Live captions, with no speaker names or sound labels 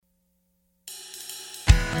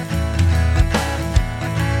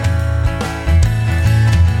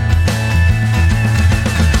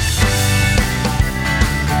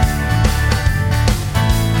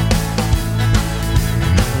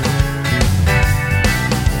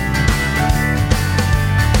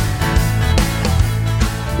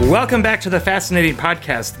Welcome back to the Fascinating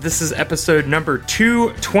Podcast. This is episode number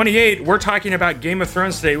 228. We're talking about Game of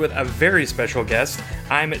Thrones today with a very special guest.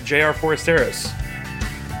 I'm J.R. Forasteros.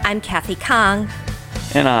 I'm Kathy Kong.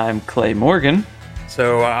 And I'm Clay Morgan.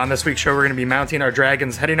 So on this week's show, we're going to be mounting our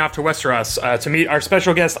dragons, heading off to Westeros to meet our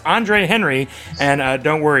special guest, Andre Henry. And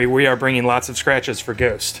don't worry, we are bringing lots of scratches for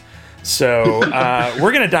Ghost. So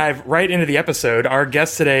we're going to dive right into the episode. Our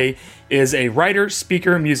guest today is a writer,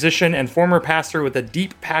 speaker, musician, and former pastor with a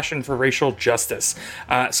deep passion for racial justice.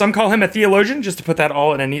 Some call him a theologian, just to put that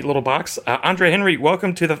all in a neat little box. Andre Henry,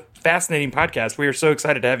 welcome to the Fascinating Podcast. We are so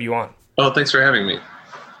excited to have you on. Oh, thanks for having me.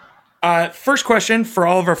 First question for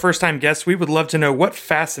all of our first-time guests, we would love to know what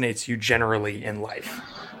fascinates you generally in life.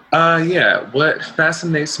 What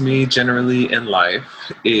fascinates me generally in life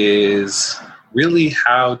is really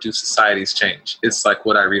how do societies change. It's like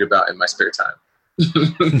what I read about in my spare time.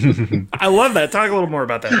 I love that. Talk a little more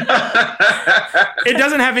about that. It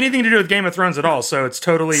doesn't have anything to do with Game of Thrones at all, so it's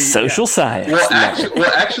totally social science.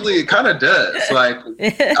 Well, actually, it kind of does. Like,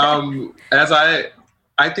 as I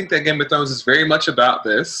think that Game of Thrones is very much about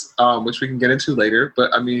this, which we can get into later.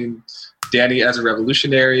 But I mean, Dany as a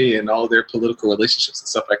revolutionary and all their political relationships and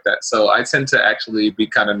stuff like that. So I tend to actually be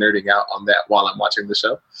kind of nerding out on that while I'm watching the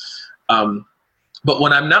show. But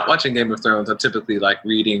when I'm not watching Game of Thrones, I'm typically like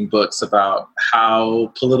reading books about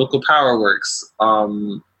how political power works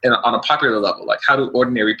on a popular level. Like, how do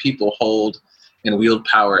ordinary people hold and wield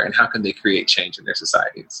power, and how can they create change in their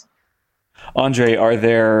societies? Andre, are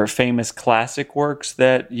there famous classic works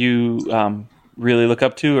that you really look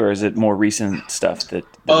up to, or is it more recent stuff that is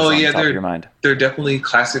on the top of your mind? There are definitely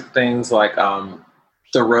classic things like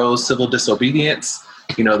Thoreau's Civil Disobedience,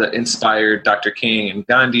 that inspired Dr. King and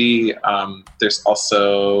Gandhi. There's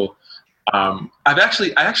also, I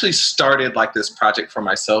actually started like this project for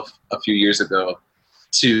myself a few years ago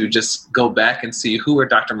to just go back and see who were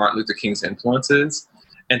Dr. Martin Luther King's influences,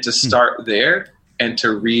 and to start there and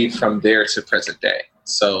to read from there to present day.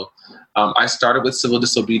 So I started with Civil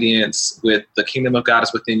Disobedience, with The Kingdom of God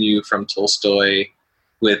is Within You from Tolstoy,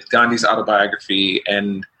 with Gandhi's autobiography,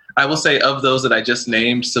 and I will say, of those that I just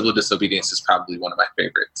named, Civil Disobedience is probably one of my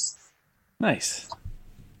favorites. Nice.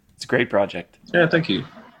 It's a great project. Yeah, thank you.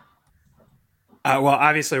 Well,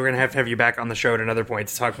 obviously, we're going to have you back on the show at another point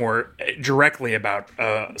to talk more directly about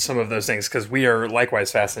some of those things, because we are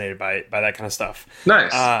likewise fascinated by that kind of stuff.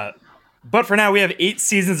 Nice. But for now, we have 8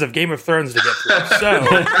 seasons of Game of Thrones to get through.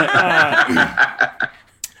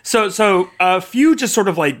 So a few just sort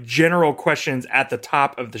of like general questions at the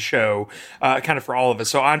top of the show, kind of for all of us.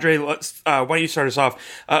 So Andre, why don't you start us off?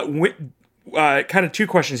 Kind of 2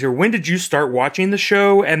 questions here. When did you start watching the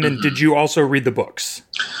show? And then did you also read the books?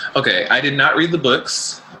 Okay, I did not read the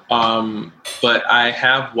books, but I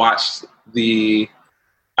have watched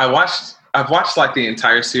I've watched like the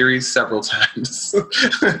entire series several times.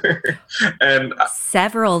 And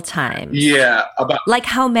several times? Yeah. About like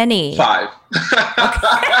how many? 5.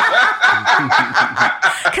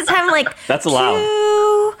 Because I'm like, that's allowed.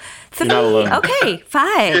 2, 3. You're not alone. Okay,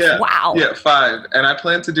 5. Yeah, wow. Yeah, 5. And I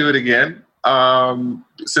plan to do it again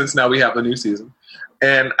since now we have a new season.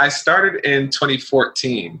 And I started in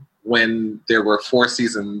 2014 when there were 4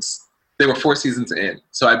 seasons. There were 4 seasons in.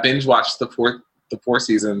 So I binge watched the 4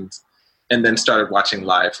 seasons, and then started watching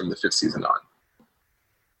live from the 5th season on.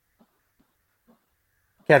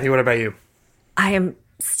 Kathy, what about you? I am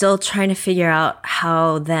still trying to figure out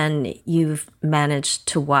how then you've managed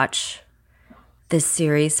to watch this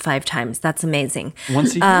series 5 times. That's amazing.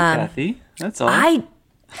 Once a year, Kathy. That's all.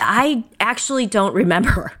 I actually don't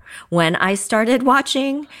remember when I started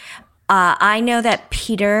watching. I know that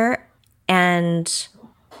Peter and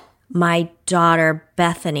my daughter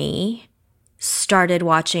Bethany started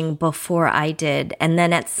watching before I did. And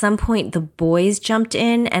then at some point the boys jumped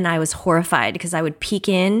in and I was horrified because I would peek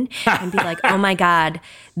in and be like, oh my God,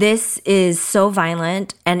 this is so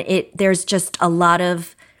violent. And there are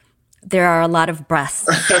a lot of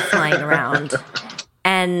breasts flying around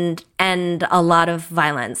and a lot of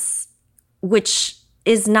violence, which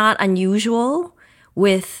is not unusual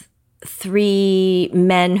with 3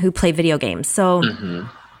 men who play video games. So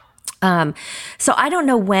so I don't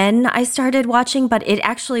know when I started watching, but it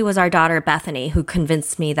actually was our daughter Bethany who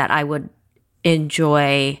convinced me that I would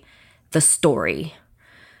enjoy the story.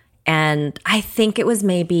 And I think it was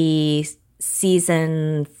maybe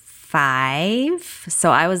season 5. So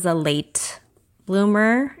I was a late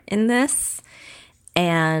bloomer in this.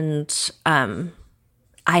 And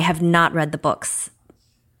I have not read the books.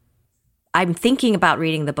 I'm thinking about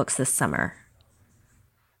reading the books this summer,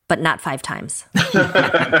 but not 5 times.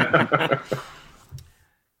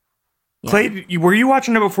 Clay, were you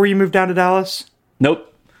watching it before you moved down to Dallas?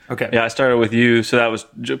 Nope. Okay. Yeah, I started with you, so that was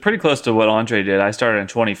pretty close to what Andre did. I started in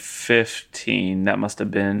 2015. That must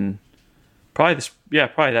have been probably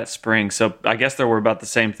that spring. So I guess there were about the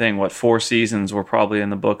same thing. 4 seasons were probably in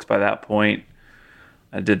the books by that point.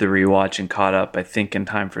 I did the rewatch and caught up, I think, in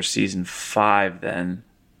time for season 5 then.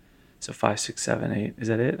 So 5, 6, 7, 8. Is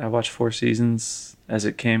that it? I watched 4 seasons as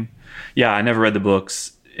it came. Yeah, I never read the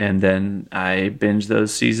books, and then I binged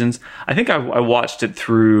those seasons. I think I watched it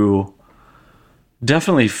through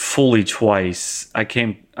definitely fully twice. I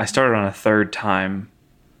started on a third time,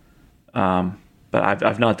 but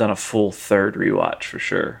I've not done a full third rewatch for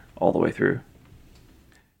sure, all the way through.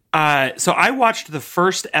 So I watched the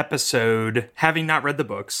first episode, having not read the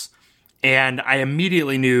books, and I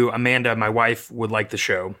immediately knew Amanda, my wife, would like the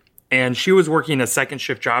show. And she was working a second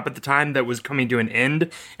shift job at the time that was coming to an end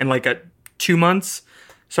in like 2 months.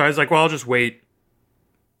 So I was like, well, I'll just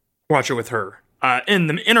watch it with her. In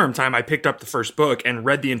the interim time, I picked up the first book and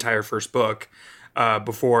read the entire first book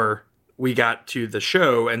before we got to the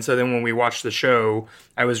show. And so then when we watched the show,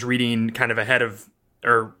 I was reading kind of ahead of,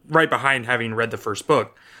 or right behind having read the first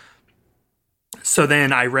book. So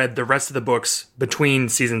then I read the rest of the books between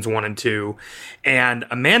seasons 1 and 2. And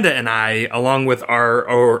Amanda and I, along with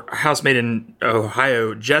our housemate in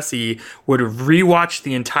Ohio, Jesse, would rewatch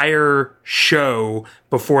the entire show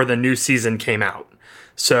before the new season came out.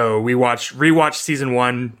 So we rewatched season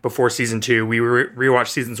 1 before season 2. We rewatched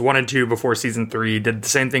seasons 1 and 2 before season 3. Did the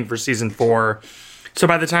same thing for season 4. So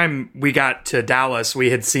by the time we got to Dallas, we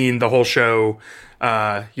had seen the whole show,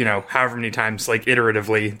 however many times, like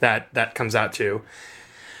iteratively that comes out to.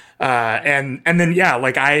 And then, yeah,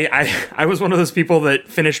 like I was one of those people that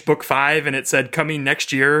finished book 5 and it said coming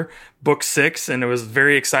next year, book 6, and I was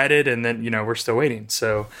very excited. And then, we're still waiting.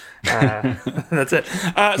 So, that's it.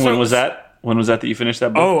 When was that? When was that you finished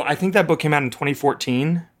that book? Oh, I think that book came out in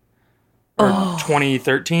 2014 or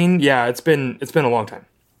 2013. Yeah, it's been a long time.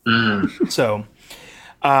 So,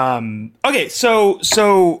 okay.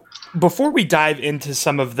 So before we dive into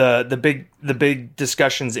some of the big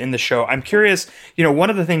discussions in the show, I'm curious, one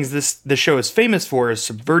of the things this show is famous for is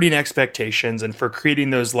subverting expectations and for creating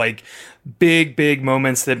those like big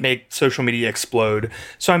moments that make social media explode.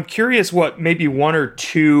 So I'm curious what maybe 1 or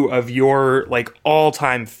 2 of your like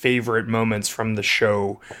all-time favorite moments from the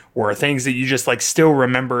show were, things that you just like still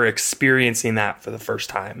remember experiencing that for the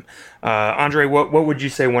first time. Andre, what would you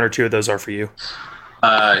say 1 or 2 of those are for you?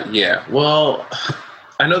 Yeah, well,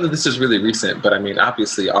 I know that this is really recent, but I mean,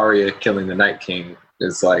 obviously Arya killing the Night King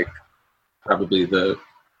is like probably the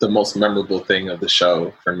most memorable thing of the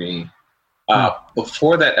show for me.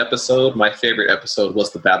 Before that episode, my favorite episode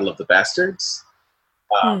was the Battle of the Bastards,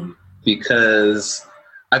 because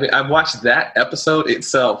I mean, I've watched that episode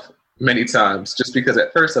itself many times just because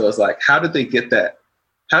at first I was like, how did they get that?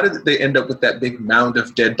 How did they end up with that big mound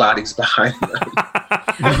of dead bodies behind them?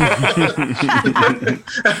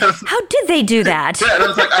 How did they do that? Yeah, and I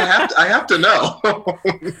was like, I have to know.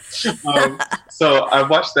 So I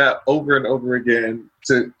watched that over and over again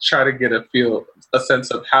to try to get a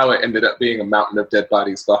sense of how it ended up being a mountain of dead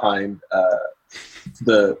bodies behind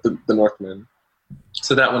the Northmen.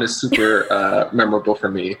 So that one is super memorable for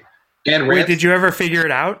me. And wait, did you ever figure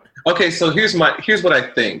it out? Okay, so here's what I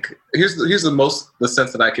think. Here's the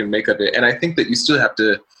sense that I can make of it, and I think that you still have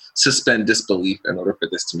to suspend disbelief in order for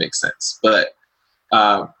this to make sense. But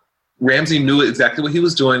Ramsay knew exactly what he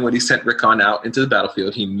was doing when he sent Rickon out into the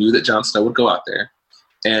battlefield. He knew that Jon Snow would go out there,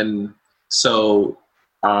 and so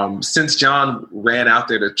since Jon ran out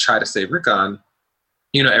there to try to save Rickon,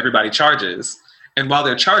 everybody charges, and while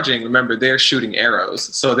they're charging, remember they're shooting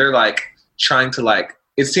arrows, so they're like trying to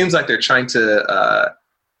it seems like they're trying to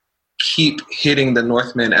keep hitting the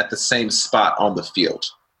Northmen at the same spot on the field,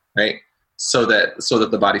 right? So that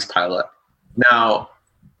the bodies pile up. Now,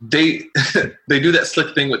 they do that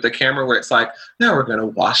slick thing with the camera where it's like, now we're going to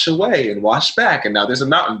wash away and wash back, and now there's a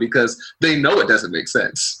mountain because they know it doesn't make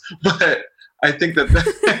sense. But I think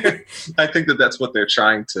that that's what they're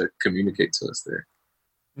trying to communicate to us there.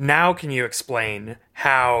 Now, can you explain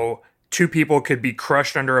how 2 people could be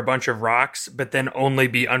crushed under a bunch of rocks, but then only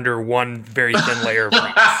be under one very thin layer of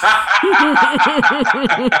rocks?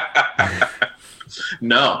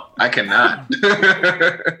 No, I cannot.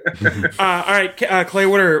 All right, Clay,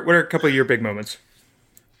 what are a couple of your big moments?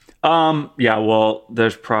 Yeah, well,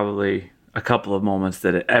 there's probably a couple of moments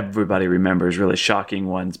that everybody remembers, really shocking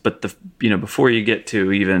ones. But before you get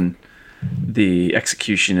to even the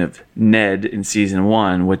execution of Ned in season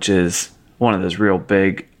 1, which is one of those real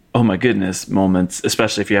big, oh my goodness moments,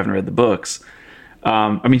 especially if you haven't read the books.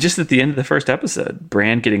 I mean, just at the end of the first episode,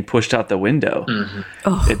 Bran getting pushed out the window. Mm-hmm.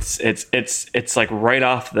 Oh. It's like right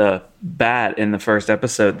off the bat in the first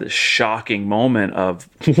episode, the shocking moment of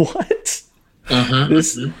what?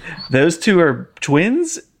 Those two are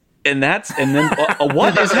twins, and then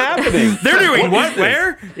what is happening? They're doing what?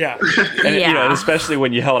 Where? Yeah. And and especially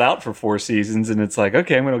when you held out for 4 seasons, and it's like,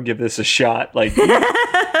 okay, I'm going to give this a shot. Like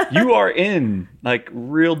you are in like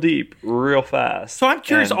real deep, real fast. So I'm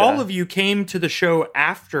curious. All of you came to the show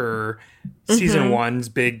after season 1's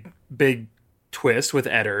big twist with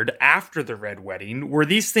Eddard, after the Red Wedding. Were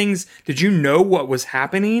these things? Did you know what was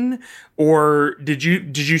happening, or did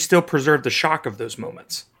you still preserve the shock of those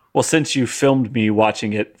moments? Well, since you filmed me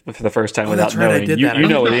watching it for the first time without knowing, you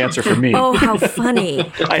know the answer for me. Oh, how funny.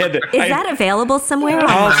 Is that available somewhere?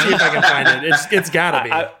 I'll see if I can find it. It's gotta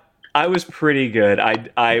be. I was pretty good.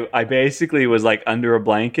 I basically was like under a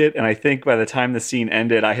blanket, and I think by the time the scene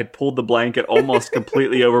ended, I had pulled the blanket almost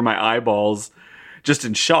completely over my eyeballs, just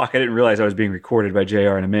in shock. I didn't realize I was being recorded by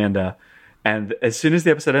JR and Amanda. And as soon as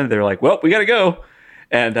the episode ended, they were like, well, we gotta go.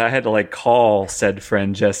 And I had to like call said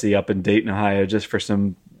friend Jesse up in Dayton, Ohio, just for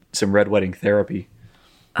some Red Wedding therapy.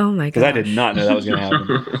 Oh my god! Because I did not know that was going to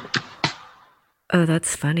happen. Oh,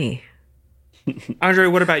 that's funny. Andre,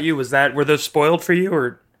 what about you? Were those spoiled for you,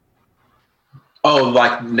 or? Oh,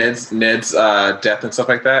 like Ned's death and stuff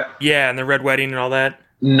like that? Yeah, and the Red Wedding and all that?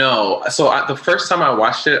 No. So the first time I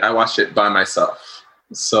watched it by myself.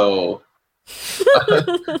 So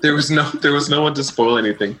there was no one to spoil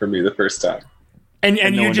anything for me the first time. And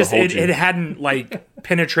you just it hadn't like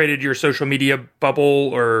penetrated your social media bubble,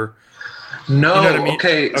 or no? You know what I mean?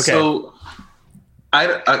 Okay. So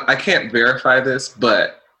I can't verify this,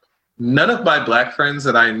 but none of my Black friends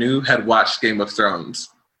that I knew had watched Game of Thrones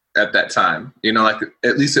at that time. You know, like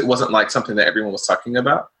at least it wasn't like something that everyone was talking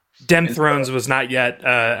about. Dem Thrones was not yet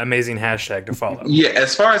amazing hashtag to follow. Yeah,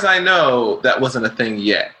 as far as I know, that wasn't a thing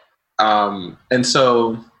yet. And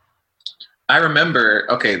so I remember,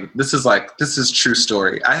 okay, this is true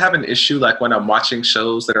story. I have an issue like when I'm watching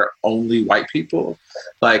shows that are only white people,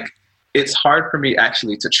 like it's hard for me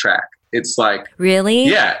actually to track. It's like, really?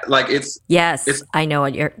 Yeah, like I know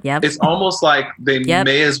what you're, yep. It's almost like they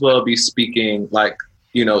may as well be speaking like,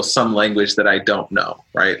 you know, some language that I don't know,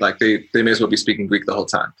 right? Like they may as well be speaking Greek the whole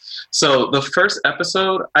time. So the first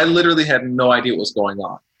episode, I literally had no idea what was going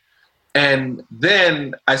on. And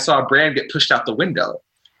then I saw Bran get pushed out the window.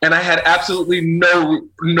 And I had absolutely I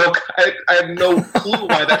had no clue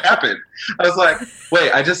why that happened. I was like,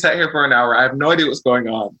 wait, I just sat here for an hour. I have no idea what's going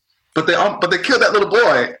on. But they killed that little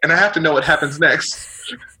boy, and I have to know what happens next.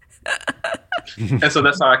 And so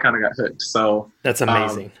that's how I kind of got hooked. So that's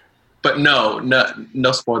amazing. But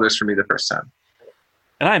no spoilers for me the first time.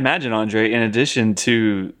 And I imagine, Andre, in addition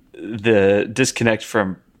to the disconnect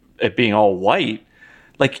from it being all white,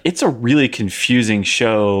 like it's a really confusing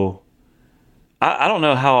show. I don't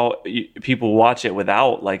know how people watch it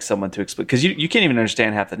without like someone to explain, because you can't even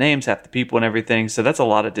understand half the names, half the people, and everything. So that's a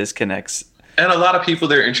lot of disconnects. And a lot of people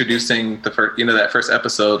they're introducing that first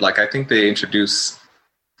episode. Like I think they introduce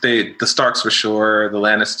the Starks for sure. The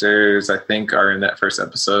Lannisters, I think, are in that first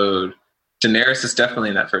episode. Daenerys is definitely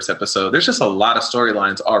in that first episode. There's just a lot of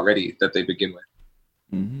storylines already that they begin with.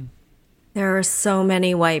 Mm-hmm. There are so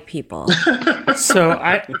many white people. So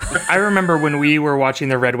I remember when we were watching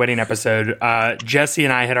the Red Wedding episode, Jesse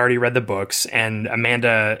and I had already read the books, and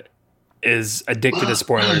Amanda is addicted to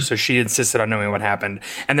spoilers, so she insisted on knowing what happened.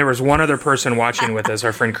 And there was one other person watching with us,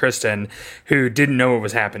 our friend Kristen, who didn't know what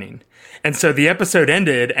was happening. And so the episode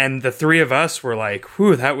ended, and the three of us were like,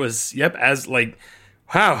 whew, that was, as like,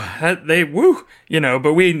 wow,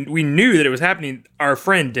 but we knew that it was happening. Our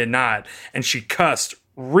friend did not, and she cussed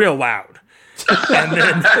real loud.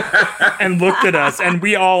 and looked at us, and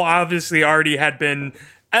we all obviously already had been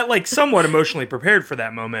like somewhat emotionally prepared for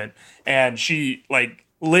that moment, and she like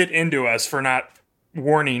lit into us for not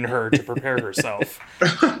warning her to prepare herself.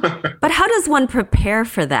 But how does one prepare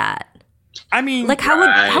for that? I mean, like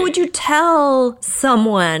how would you tell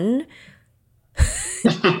someone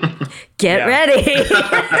get ready?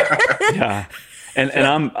 Yeah,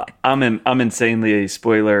 and I'm insanely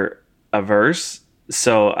spoiler averse.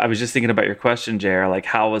 So I was just thinking about your question, JR, like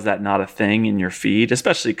how was that not a thing in your feed,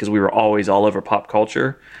 especially because we were always all over pop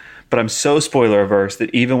culture. But I'm so spoiler averse that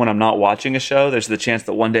even when I'm not watching a show, there's the chance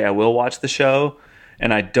that one day I will watch the show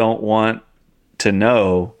and I don't want to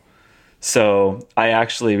know. So I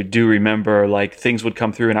actually do remember like things would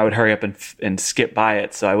come through and I would hurry up and skip by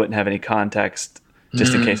it so I wouldn't have any context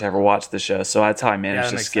just in case I ever watched the show. So that's how I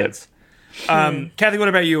managed to skip. Kathy, what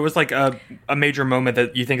about you? It was like a major moment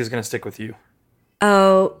that you think is going to stick with you.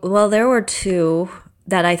 Oh, well, there were two.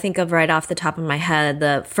 that I think of right off the top of my head.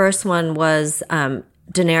 The first one was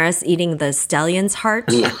Daenerys eating the stallion's heart.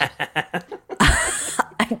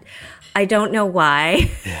 I don't know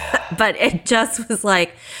why, but it just was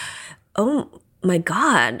like, oh my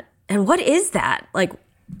God. And what is that? Like,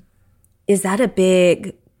 is that a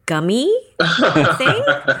big gummy thing?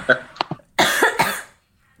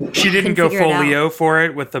 She didn't go full Leo for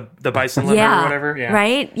it with the bison liver or whatever? Yeah.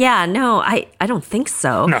 Right? Yeah, no, I don't think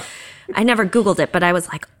so. No. I never Googled it, but I was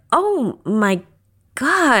like, oh my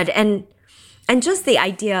God. And just the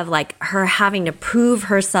idea of like her having to prove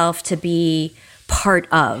herself to be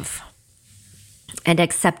part of and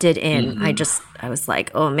accepted in. I was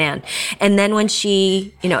like, oh man. And then when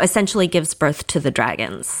she, essentially gives birth to the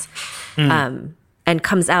dragons and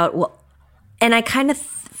comes out, and I kind of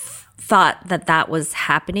thought that was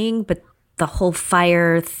happening, but the whole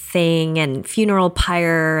fire thing and funeral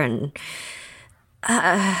pyre and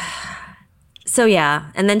so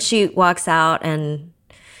yeah. And then she walks out and,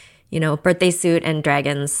 birthday suit and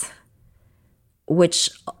dragons, which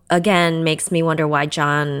again makes me wonder why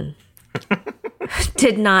John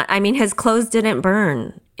did not, his clothes didn't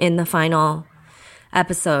burn in the final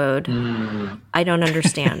episode. I don't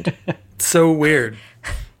understand. So weird.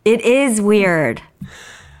 It is weird.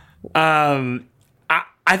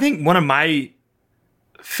 I think one of my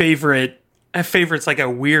favorite's like a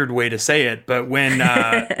weird way to say it, but when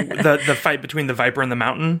the fight between the Viper and the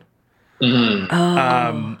Mountain,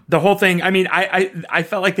 the whole thing. I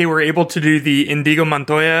felt like they were able to do the Indigo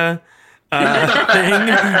Montoya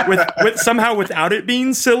thing with somehow without it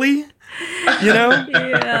being silly,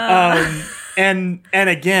 Yeah. And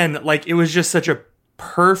again, like it was just such a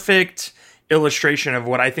perfect illustration of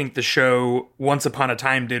what I think the show Once Upon a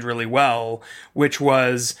Time did really well, which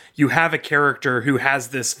was you have a character who has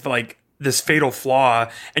this fatal flaw,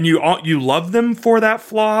 and you love them for that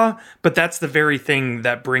flaw, but that's the very thing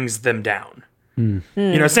that brings them down.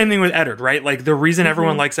 Same thing with Eddard, right? Like the reason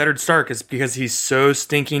everyone likes Eddard Stark is because he's so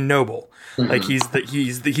stinking noble. Like he's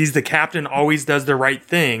the captain, always does the right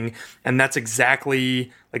thing, and that's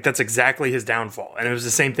exactly his downfall. And it was the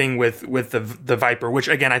same thing with the Viper, which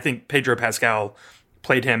again I think Pedro Pascal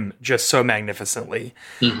played him just so magnificently.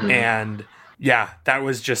 And yeah, that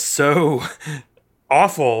was just so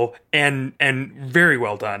awful and very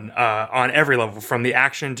well done on every level, from the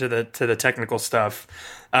action to the technical stuff.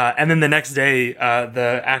 And then the next day,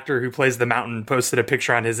 the actor who plays the Mountain posted a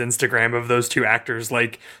picture on his Instagram of those two actors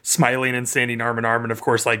like smiling and standing arm in arm. And of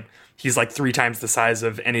course, like he's like 3 times the size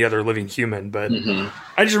of any other living human. But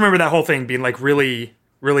I just remember that whole thing being like really,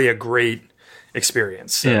 really a great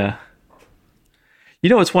experience. So. Yeah.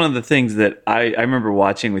 It's one of the things that I remember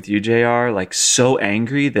watching with you, JR, like so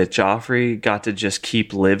angry that Joffrey got to just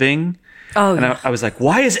keep living. Oh, and I was like,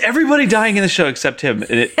 why is everybody dying in the show except him?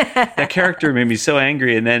 And that character made me so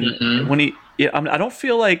angry. And then when I don't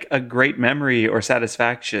feel like a great memory or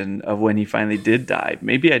satisfaction of when he finally did die.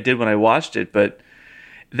 Maybe I did when I watched it, but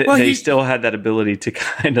they still had that ability to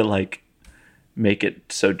kind of like make it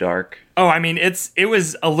so dark. Oh, it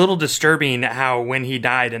was a little disturbing how when he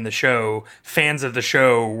died in the show, fans of the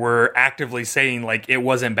show were actively saying like it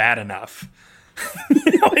wasn't bad enough.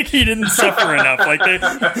 Like he didn't suffer enough. Like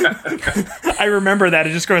I remember that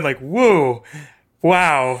and just going like, whoa,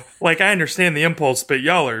 wow. Like I understand the impulse, but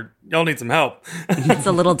y'all need some help. It's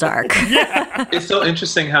a little dark. Yeah. It's so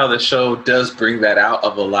interesting how the show does bring that out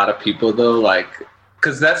of a lot of people though, like,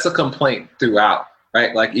 because that's a complaint throughout,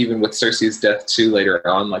 right? Like even with Cersei's death too later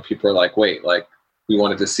on, like people are like, wait, like we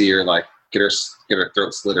wanted to see her like get her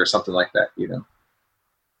throat slit or something like that,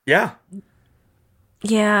 Yeah.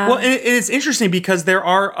 Yeah. Well, and it's interesting because there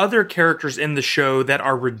are other characters in the show that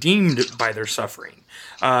are redeemed by their suffering.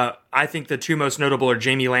 I think the 2 most notable are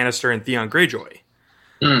Jaime Lannister and Theon Greyjoy.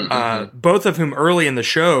 Both of whom early in the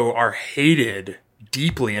show are hated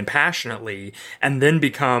deeply and passionately and then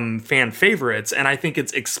become fan favorites. And I think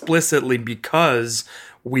it's explicitly because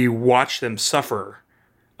we watch them suffer.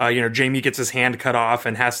 Jaime gets his hand cut off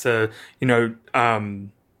and has to,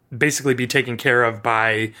 basically be taken care of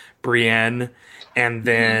by Brienne. And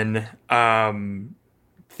then Theon,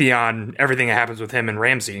 everything that happens with him and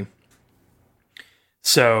Ramsay.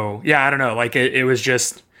 So, yeah, I don't know. Like, it was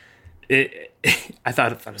just... I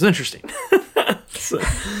thought it was interesting. So.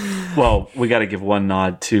 Well, we got to give one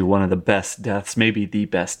nod to one of the best deaths, maybe the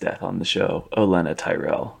best death on the show, Olenna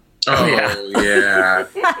Tyrell. Oh, yeah.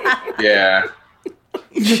 Yeah.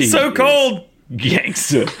 It's so cold.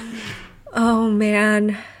 Gangster. Oh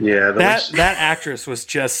man. Yeah, that actress was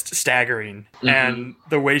just staggering, and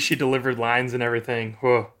the way she delivered lines and everything.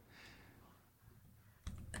 Whoa.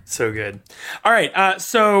 So good. All right,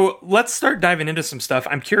 so let's start diving into some stuff.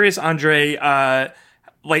 I'm curious, Andre,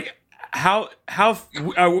 like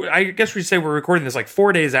I guess we say we're recording this like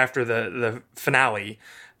 4 days after the finale.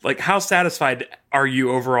 Like, how satisfied are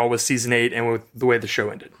you overall with season 8 and with the way the show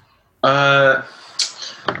ended?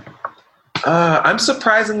 I'm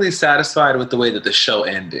surprisingly satisfied with the way that the show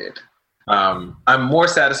ended. I'm more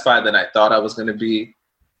satisfied than I thought I was going to be.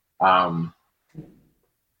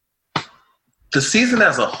 The season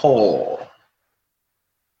as a whole,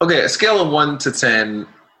 okay, a scale of 1 to 10,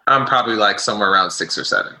 I'm probably like somewhere around 6 or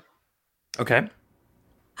 7. Okay.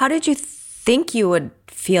 How did you think you would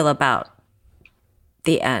feel about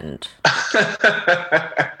the end?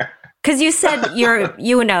 Because you said you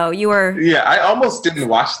were. Yeah, I almost didn't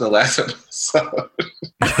watch the last episode.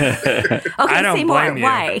 Okay, I don't say more. blame you.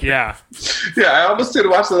 Why? Yeah. Yeah, I almost didn't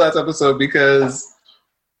watch the last episode because,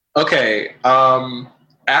 okay,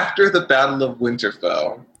 after the Battle of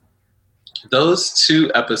Winterfell, those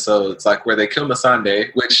 2 episodes, like where they kill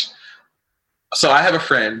Missandei, so I have a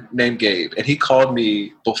friend named Gabe, and he called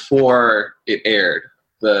me before it aired.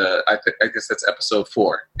 I guess that's episode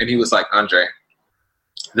 4, and he was like, Andre,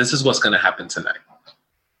 this is what's going to happen tonight.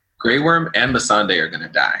 Grey Worm and Missandei are going to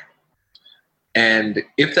die. And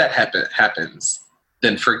if that happens,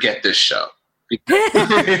 then forget this show.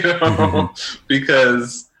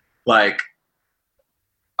 Because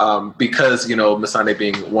Missandei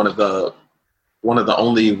being one of the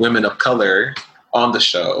only women of color on the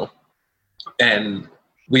show, and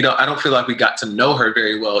I don't feel like we got to know her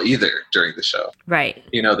very well either during the show. Right.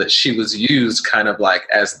 That she was used kind of like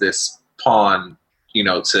as this pawn,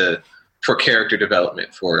 for character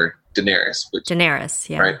development for Daenerys. Daenerys,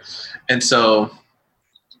 yeah. Right. And so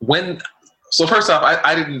first off,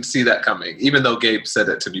 I didn't see that coming, even though Gabe said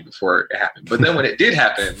it to me before it happened. But then when it did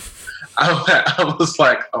happen, I was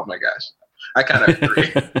like, oh my gosh, I kind of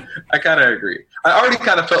agree. I already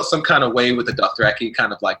kind of felt some kind of way with the Dothraki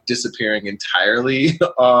kind of like disappearing entirely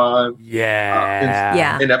on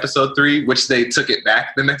in episode 3, which they took it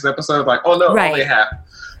back the next episode. Like, oh no, only half.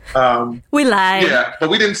 We lied. Yeah, but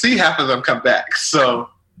we didn't see half of them come back. So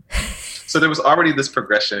there was already this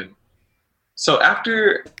progression. So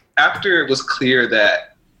after it was clear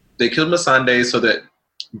that they killed Missandei so that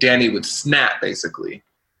Dany would snap, basically,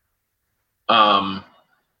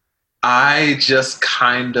 I just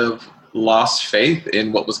kind of lost faith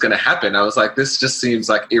in what was going to happen. I was like, this just seems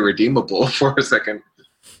like irredeemable for a second,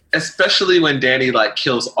 especially when Dany like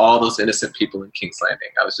kills all those innocent people in King's Landing.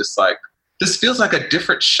 I was just like, this feels like a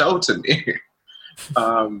different show to me.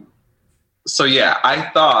 So yeah, I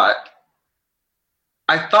thought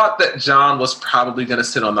that Jon was probably going to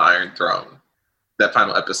sit on the Iron Throne that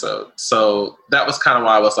final episode. So that was kind of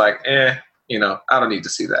why I was like, I don't need to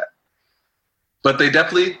see that. But they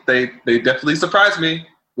definitely surprised me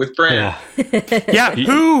with Bran. Yeah,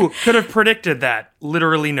 who could have predicted that?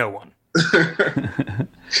 Literally no one.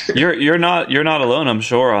 You're not alone, I'm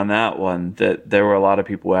sure, on that one. That there were a lot of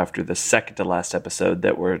people after the second to last episode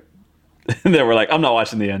that were like, I'm not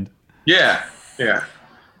watching the end. Yeah.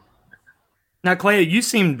 Now, Clea, you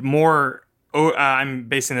seemed more. I'm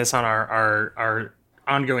basing this on our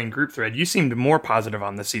ongoing group thread. You seemed more positive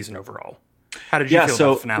on the season overall. How did you feel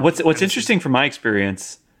about the finale? What's interesting from my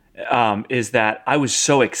experience is that I was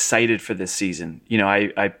so excited for this season.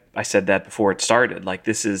 I said that before it started. Like,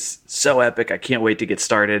 this is so epic. I can't wait to get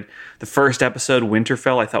started. The first episode,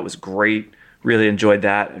 Winterfell, I thought was great. Really enjoyed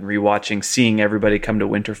that, and rewatching, seeing everybody come to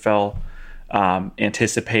Winterfell,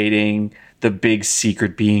 anticipating the big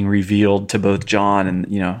secret being revealed to both Jon and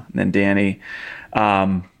then Dany.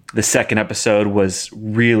 The second episode was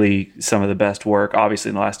really some of the best work, obviously,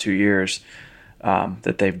 in the last 2 years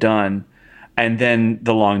that they've done. And then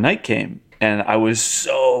The Long Night came, and I was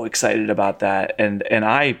so excited about that. And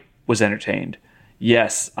I was entertained.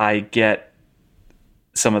 Yes, I get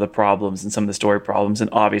some of the problems and some of the story problems. And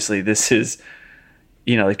obviously, this is,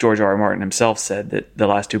 like George R. R. Martin himself said, that the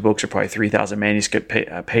last 2 books are probably 3,000 manuscript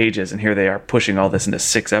pages, and here they are pushing all this into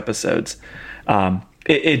 6 episodes.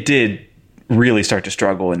 It did really start to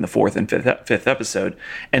struggle in the 4th and 5th episode.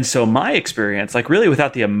 And so my experience, like really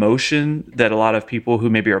without the emotion that a lot of people who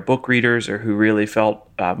maybe are book readers or who really felt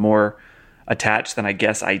more attached than I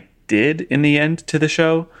guess I did in the end to the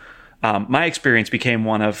show, my experience became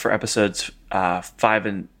one of, for episodes 5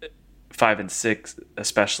 and 6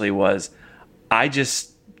 especially, was I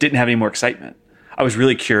just didn't have any more excitement. I was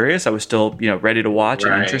really curious. I was still, ready to watch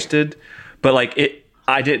and interested, but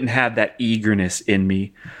I didn't have that eagerness in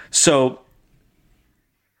me. So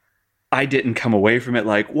I didn't come away from it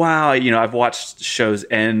like, wow, I've watched shows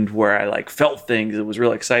end where I like felt things and was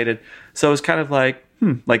really excited. So it was kind of like,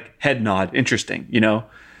 like head nod, interesting,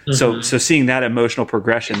 Mm-hmm. So seeing that emotional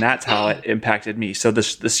progression, that's how it impacted me. So the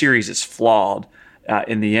series is flawed,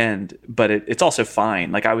 in the end, but it's also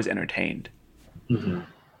fine. Like, I was entertained. Mm-hmm.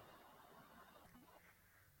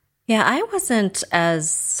 Yeah, I wasn't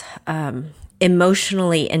as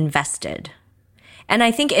emotionally invested. And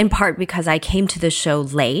I think in part because I came to the show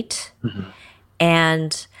late. Mm-hmm.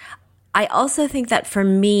 And I also think that for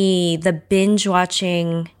me, the binge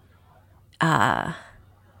watching, it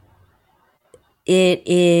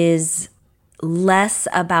is less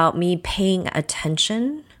about me paying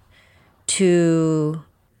attention to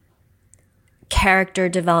character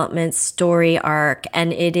development, story arc,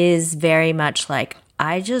 and it is very much like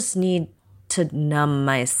I just need to numb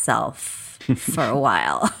myself for a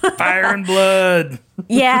while. Fire and blood.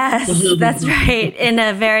 Yes, that's right, in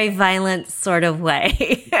a very violent sort of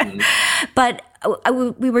way. But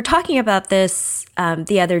we were talking about this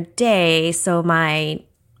the other day. So my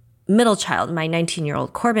middle child, my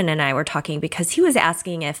 19-year-old Corbin, and I were talking because he was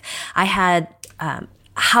asking if I had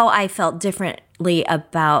how I felt differently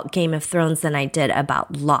about Game of Thrones than I did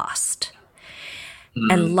about Lost.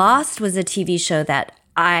 And Lost was a TV show that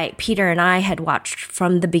Peter and I had watched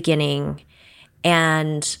from the beginning,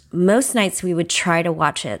 and most nights we would try to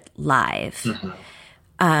watch it live.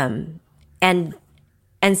 And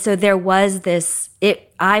so there was this,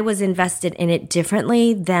 I was invested in it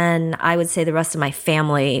differently than I would say the rest of my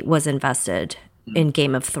family was invested in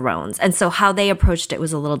Game of Thrones. And so how they approached it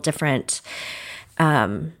was a little different.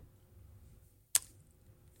 I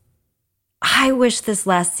wish this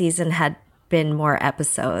last season had been more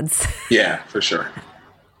episodes. Yeah, for sure.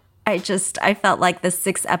 I felt like the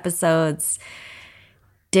 6 episodes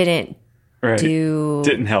didn't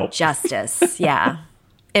didn't help justice. Yeah,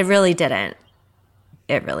 it really didn't.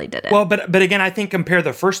 It really didn't. Well, but again, I think compare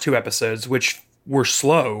the first 2 episodes, which were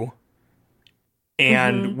slow,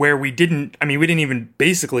 and where we didn't even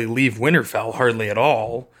basically leave Winterfell hardly at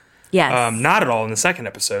all. Yes. Not at all in the second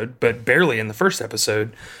episode, but barely in the first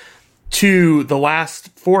episode. To the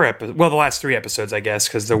last 4 episodes, well, the last 3 episodes, I guess,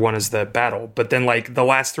 because the one is the battle. But then, like, the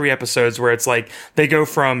last 3 episodes where it's like they go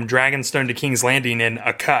from Dragonstone to King's Landing in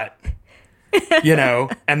a cut, you know?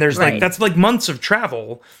 And there's Right. like, that's like months of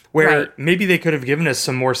travel where maybe they could have given us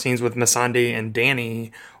some more scenes with Missandei and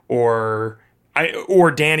Dany, or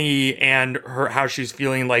Dany and her, how she's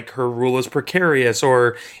feeling like her rule is precarious,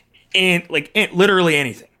 or literally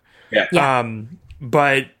anything. Yeah.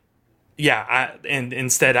 But yeah, and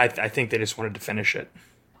instead, I think they just wanted to finish it.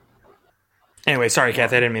 Anyway, sorry,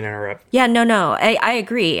 Kath, I didn't mean to interrupt. Yeah, no, I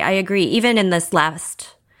agree. Even in this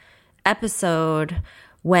last episode,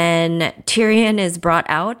 when Tyrion is brought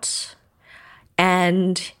out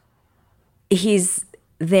and he's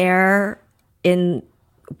there in,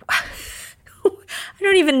 I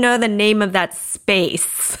don't even know the name of that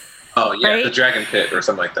space. Oh, yeah, right? The Dragon Pit or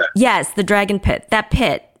something like that. Yes, the Dragon Pit, that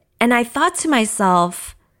pit. And I thought to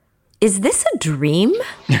myself, is this a dream?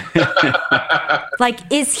 Like,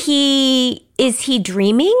 is he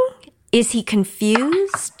dreaming? Is he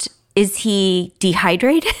confused? Is he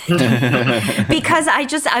dehydrated? Because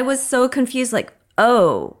I was so confused, like,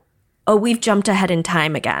 oh, we've jumped ahead in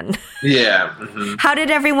time again. Yeah. Mm-hmm. How did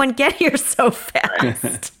everyone get here so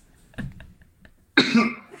fast?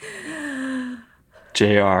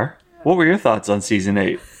 JR, what were your thoughts on season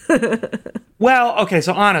 8? Well, okay,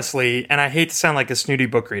 so honestly, and I hate to sound like a snooty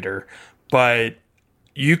book reader, but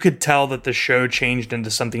you could tell that the show changed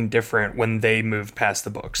into something different when they moved past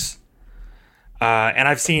the books. And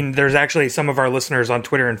I've seen there's actually some of our listeners on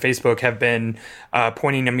Twitter and Facebook have been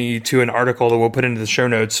pointing to me to an article that we'll put into the show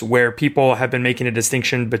notes where people have been making a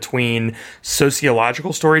distinction between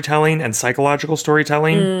sociological storytelling and psychological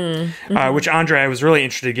storytelling, which, Andre, I was really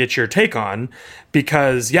interested to get your take on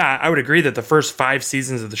because, yeah, I would agree that the first 5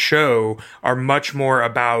 seasons of the show are much more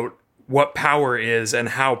about what power is and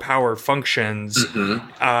how power functions.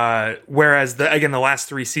 Whereas the last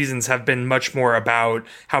 3 seasons have been much more about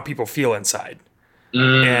how people feel inside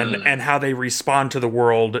and how they respond to the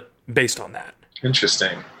world based on that.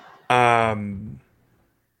 Interesting.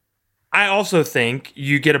 I also think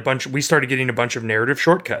we started getting a bunch of narrative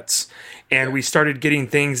shortcuts, and we started getting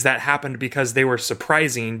things that happened because they were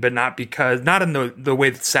surprising, but not in the way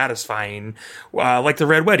that's satisfying, like the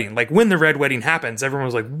Red Wedding. Like when the Red Wedding happens, everyone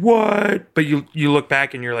was like, what? But you look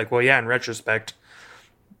back and you're like, well, yeah, in retrospect,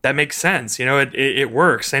 that makes sense. You know, it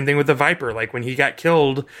works. Same thing with the Viper. Like when he got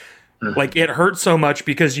killed, like it hurt so much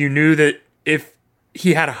because you knew that if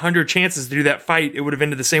he had 100 chances to do that fight, it would have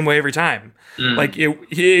ended the same way every time. Like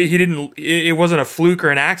it wasn't a fluke or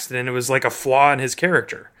an accident. It was like a flaw in his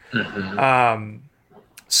character.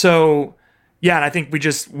 So Yeah, and I think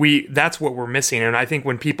that's what we're missing. And I think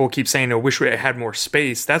when people keep saying, "I wish we had more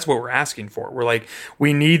space," that's what we're asking for. We're like,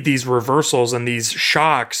 we need these reversals and these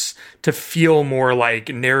shocks to feel more like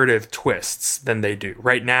narrative twists than they do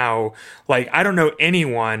right now. Like, I don't know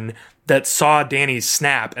anyone that saw Danny's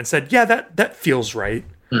snap and said, "Yeah, that feels right."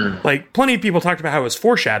 Like, plenty of people talked about how it was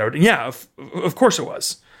foreshadowed, and yeah, of course it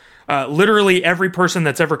was. Literally every person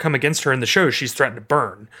that's ever come against her in the show, she's threatened to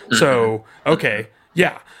burn. So, okay,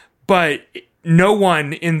 yeah, but no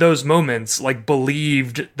one in those moments like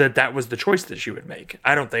believed that was the choice that she would make.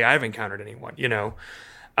 I don't think I've encountered anyone, you know.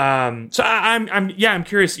 So I'm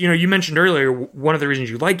curious. You know, you mentioned earlier one of the reasons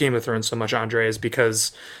you like Game of Thrones so much, Andre, is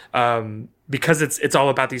because it's all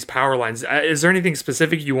about these power lines. Is there anything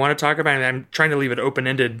specific you want to talk about? And I'm trying to leave it open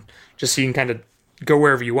ended, just so you can kind of go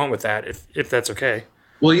wherever you want with that, if that's okay.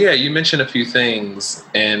 Well, yeah, you mentioned a few things,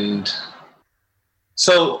 and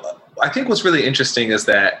so I think what's really interesting is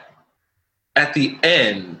that at the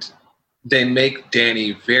end, they make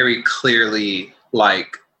Dany very clearly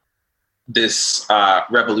like this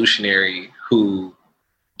revolutionary who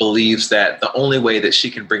believes that the only way that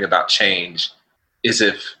she can bring about change is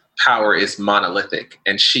if power is monolithic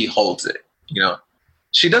and she holds it. You know,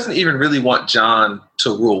 she doesn't even really want Jon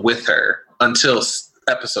to rule with her until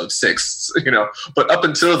episode 6, you know, but up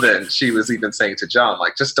until then, she was even saying to Jon,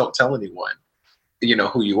 like, just don't tell anyone, you know,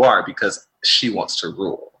 who you are, because she wants to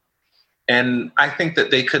rule. And I think that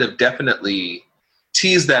they could have definitely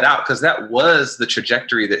teased that out, because that was the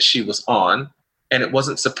trajectory that she was on. And it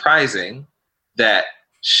wasn't surprising that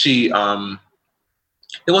it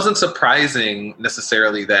wasn't surprising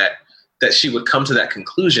necessarily that she would come to that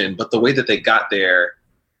conclusion. But the way that they got there,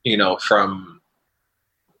 you know, from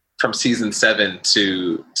season 7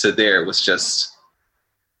 to there was just,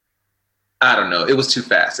 I don't know, it was too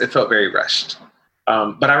fast. It felt very rushed.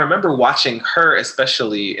 But I remember watching her,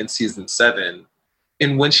 especially in season 7,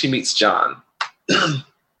 and when she meets Jon.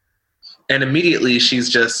 And immediately she's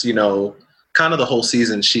just, you know, kind of the whole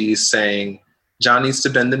season, she's saying, Jon needs to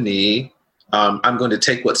bend the knee. I'm going to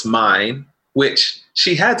take what's mine, which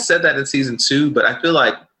she had said that in season 2, but I feel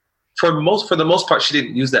like for the most part, she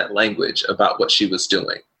didn't use that language about what she was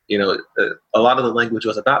doing. You know, a lot of the language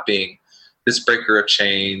was about being this breaker of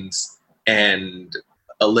chains and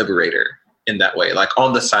a liberator in that way, like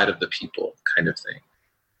on the side of the people kind of thing.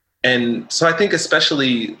 And so I think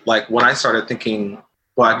especially like when I started thinking,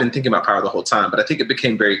 well, I've been thinking about power the whole time, but I think it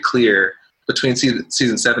became very clear between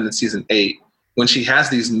season 7 and season 8, when she has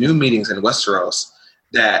these new meetings in Westeros,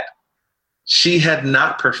 that she had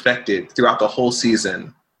not perfected throughout the whole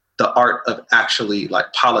season the art of actually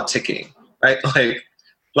like politicking, right?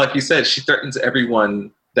 Like you said, she threatens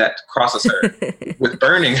everyone that crosses her with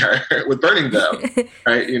burning them,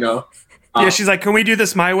 right? You know? Yeah, she's like, can we do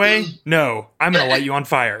this my way? No, I'm going to light you on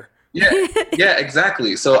fire. Yeah,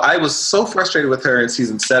 exactly. So I was so frustrated with her in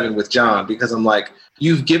season 7 with Jon, because I'm like,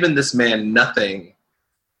 you've given this man nothing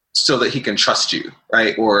so that he can trust you,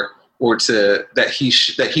 right? Or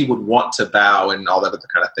that he would want to bow and all that other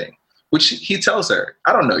kind of thing, which he tells her,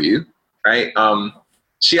 I don't know you, right?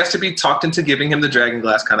 She has to be talked into giving him the dragon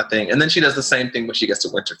glass kind of thing. And then she does the same thing when she gets to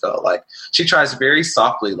Winterfell. Like, she tries very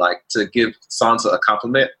softly, like, to give Sansa a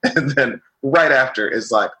compliment. And then right after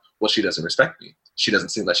is like, well, she doesn't respect me. She doesn't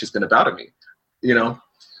seem like she's going to bow to me, you know?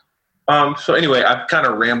 So anyway, I've kind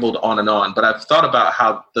of rambled on and on, but I've thought about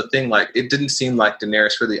how the thing, like, it didn't seem like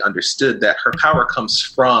Daenerys really understood that her power comes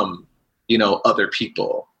from, you know, other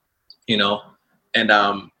people, you know? And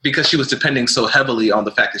because she was depending so heavily on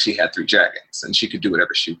the fact that she had 3 dragons and she could do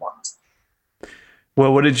whatever she wants.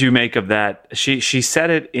 Well, what did you make of that? She said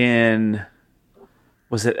it in,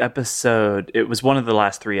 was it episode? It was one of the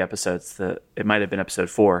last 3 episodes. It might have been episode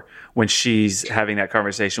 4, when she's having that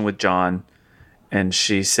conversation with Jon, and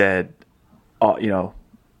she said, "Oh, you know,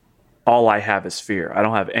 all I have is fear. I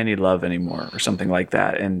don't have any love anymore," or something like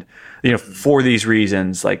that. And you know, for these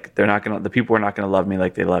reasons, like the people are not going to love me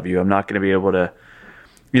like they love you. I'm not going to be able to,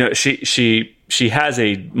 you know, she has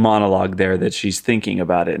a monologue there that she's thinking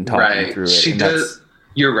about it and talking through it. She does.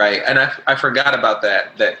 You're right. And I forgot about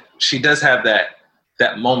that she does have that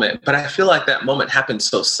moment, but I feel like that moment happened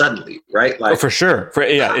so suddenly, right? Like, for sure.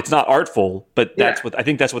 It's not artful, but I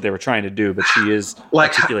think that's what they were trying to do, but she is like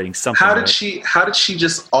articulating something. How did she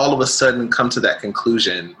just all of a sudden come to that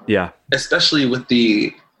conclusion? Yeah. Especially with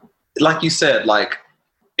like you said, like,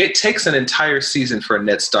 it takes an entire season for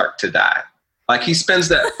Ned Stark to die. Like, he spends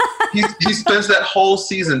that he spends that whole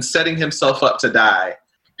season setting himself up to die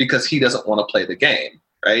because he doesn't want to play the game,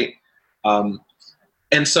 right?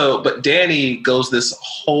 And so, but Dany goes this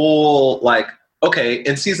whole, like, okay,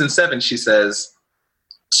 in season 7, she says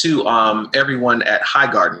to everyone at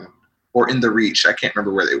Highgarden, or in the Reach. I can't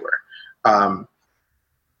remember where they were.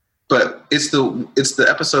 But it's the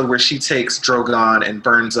episode where she takes Drogon and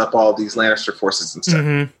burns up all these Lannister forces and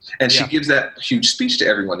stuff. And she gives that huge speech to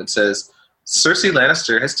everyone and says, Cersei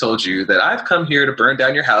Lannister has told you that I've come here to burn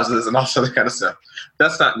down your houses and all this other kind of stuff.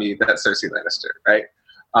 That's not me. That's Cersei Lannister, right?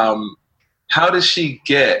 How does she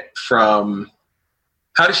get from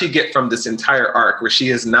this entire arc where she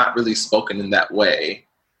has not really spoken in that way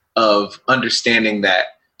of understanding that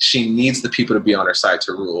she needs the people to be on her side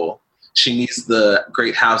to rule? She needs the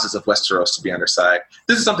great houses of Westeros to be on her side.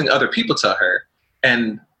 This is something other people tell her.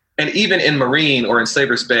 And even in Meereen or in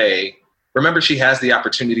Slaver's Bay, remember she has the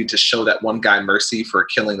opportunity to show that one guy mercy for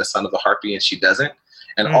killing the son of the Harpy, and she doesn't.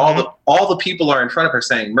 And all the people are in front of her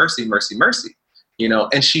saying, mercy, mercy, mercy.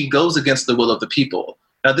 And she goes against the will of the people.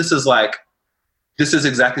 Now, this is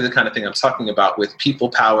exactly the kind of thing I'm talking about with people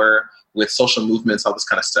power, with social movements, all this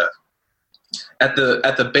kind of stuff. At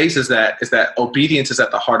the base is that obedience is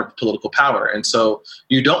at the heart of political power. And so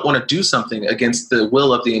you don't want to do something against the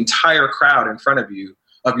will of the entire crowd in front of you,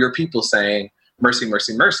 of your people saying, mercy,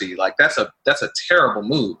 mercy, mercy. Like that's a terrible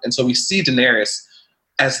move. And so we see Daenerys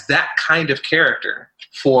as that kind of character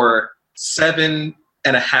for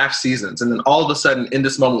 7.5 seasons. And then all of a sudden in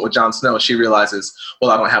this moment with Jon Snow, she realizes,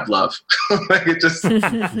 well, I don't have love. Like it just,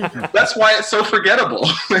 that's why it's so forgettable.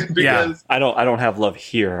 Because I don't have love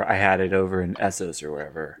here. I had it over in Essos or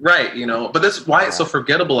wherever. Right. But that's why it's so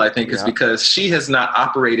forgettable, I think, is because she has not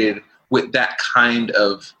operated with that kind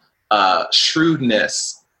of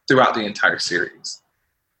shrewdness throughout the entire series.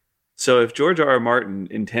 So if George R.R. Martin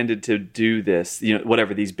intended to do this,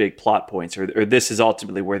 whatever these big plot points, or this is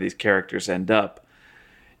ultimately where these characters end up,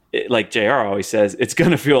 like JR always says, it's going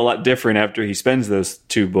to feel a lot different after he spends those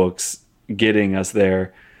 2 books getting us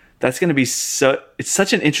there. That's going to be it's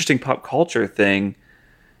such an interesting pop culture thing.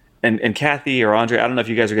 And Kathy or Andre, I don't know if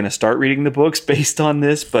you guys are going to start reading the books based on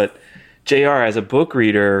this, but JR, as a book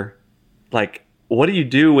reader, like, what do you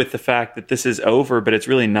do with the fact that this is over, but it's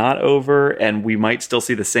really not over, and we might still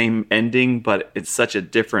see the same ending, but it's such a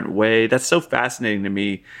different way? That's so fascinating to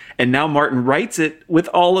me. And now Martin writes it with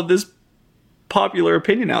all of this popular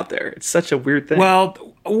opinion out there. It's such a weird thing. Well,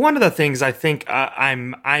 one of the things I think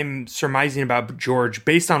I'm surmising about George,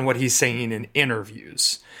 based on what he's saying in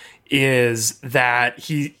interviews, is that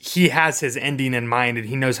he has his ending in mind and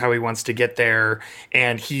he knows how he wants to get there,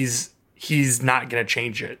 and he's not going to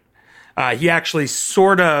change it. He actually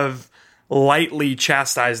sort of lightly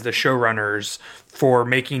chastised the showrunners for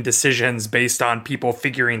making decisions based on people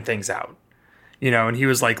figuring things out. And he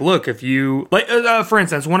was like, look, if you for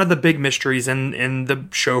instance, one of the big mysteries in the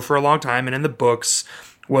show for a long time and in the books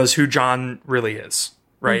was who Jon really is.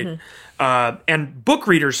 Right. And book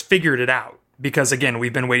readers figured it out because, again,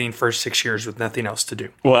 we've been waiting for 6 years with nothing else to do.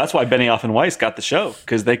 Well, that's why Benioff and Weiss got the show,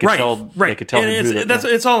 because they could tell they could tell him who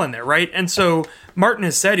it's all in there, right? And so Martin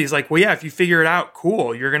has said, he's like, well, yeah, if you figure it out,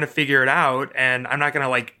 cool, you're going to figure it out, and I'm not going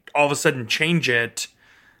to all of a sudden change it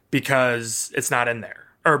because it's not in there,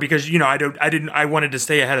 or because I wanted to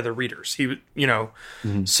stay ahead of the readers.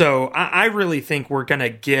 So I really think we're going to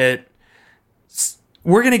get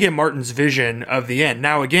Martin's vision of the end.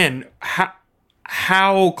 Now, again,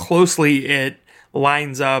 how closely it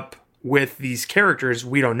lines up with these characters,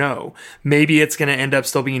 we don't know. Maybe it's going to end up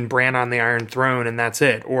still being Bran on the Iron Throne and that's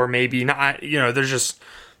it. Or maybe not. There's just,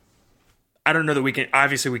 I don't know that we can,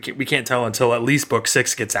 obviously we can't tell until at least book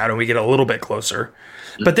 6 gets out and we get a little bit closer.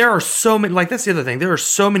 But there are so many, that's the other thing. There are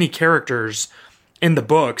so many characters in the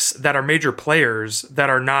books that are major players that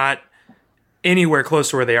are not anywhere close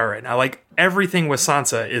to where they are right now. Like everything with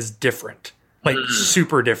Sansa is different.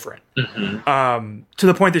 Super different. To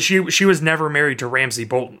the point that she was never married to Ramsay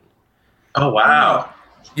Bolton. Oh, wow.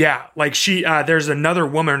 Yeah, there's another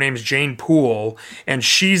woman, her name's Jane Poole, and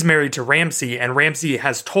she's married to Ramsay, and Ramsay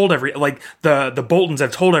has told the Boltons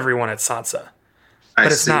have told everyone it's Sansa.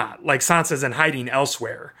 But it's not. Sansa's in hiding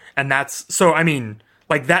elsewhere. And that's, so, I mean,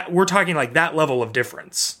 that, we're talking that level of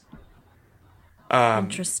difference.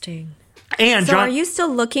 Interesting. And so are you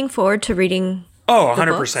still looking forward to reading? Oh,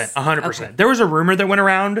 100%. 100%. Okay. There was a rumor that went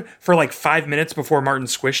around for 5 minutes before Martin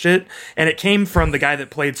squished it, and it came from the guy that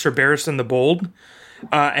played Sir Barristan the Bold.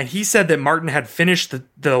 And he said that Martin had finished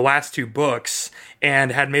the last 2 books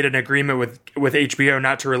and had made an agreement with HBO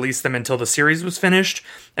not to release them until the series was finished.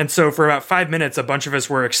 And so for about 5 minutes, a bunch of us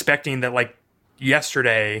were expecting that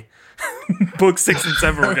yesterday, book 6 and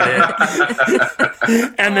 7 were going to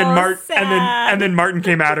hit. And then Martin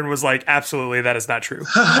came out and was like, absolutely, that is not true.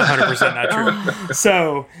 100% not true.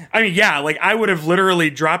 So, I mean, yeah, I would have literally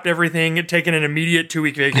dropped everything, taken an immediate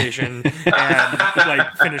 2-week vacation and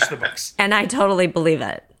finished the books. And I totally believe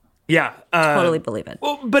it. Yeah. Totally believe it.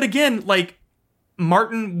 Well, but again, like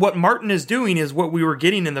what Martin is doing is what we were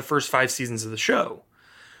getting in the first 5 seasons of the show,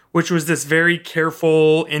 which was this very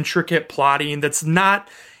careful, intricate plotting that's not,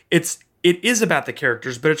 it is about the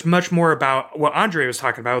characters, but it's much more about what Andre was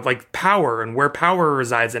talking about, like power and where power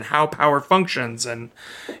resides and how power functions. And,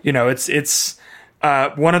 you know, it's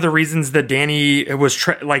one of the reasons that Dany was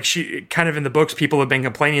she kind of in the books, people have been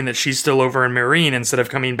complaining that she's still over in Meereen instead of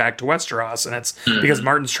coming back to Westeros. And it's because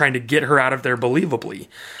Martin's trying to get her out of there believably,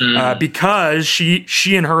 because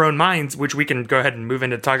she in her own minds, which we can go ahead and move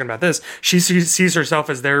into talking about this, she sees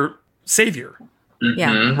herself as their savior.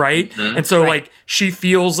 Yeah. Right. And so like she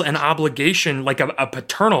feels an obligation, like a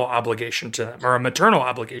paternal obligation to them or a maternal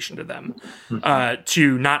obligation to them,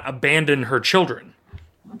 to not abandon her children.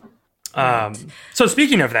 So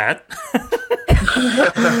speaking of that,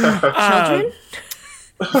 Children?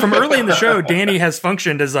 From early in the show, Dany has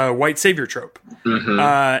functioned as a white savior trope.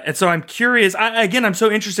 And so I'm curious, I'm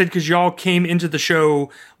so interested because y'all came into the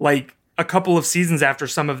show like a couple of seasons after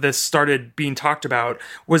some of this started being talked about.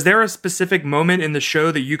 Was there a specific moment in the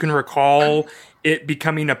show that you can recall it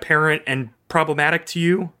becoming apparent and problematic to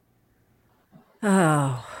you?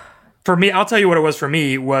 Oh. For me, I'll tell you what it was for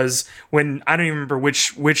me was when, I don't even remember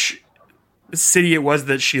which city it was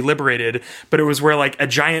that she liberated, but it was where like a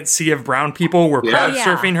giant sea of brown people were crowd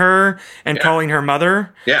surfing her and calling her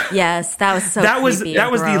mother. Yeah. Yes, that was so that was creepy that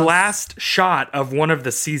and was gross. the last shot of one of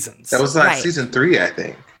the seasons. That was like season 3, I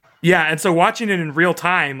think. Yeah, and so watching it in real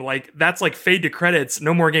time, like that's like fade to credits,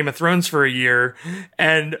 no more Game of Thrones for a year,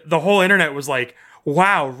 and the whole internet was like,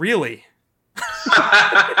 "Wow, really?"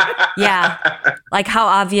 Yeah, like how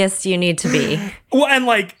obvious do you need to be? Well, and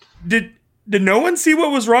like, did no one see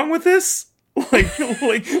what was wrong with this? Like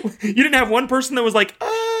you didn't have one person that was like,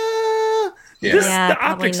 the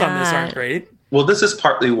optics on this aren't great. Well, this is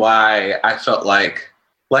partly why I felt like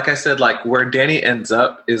I said, like where Dany ends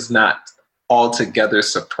up is not altogether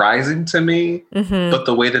surprising to me, but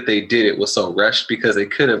the way that they did it was so rushed because they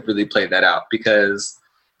could have really played that out. Because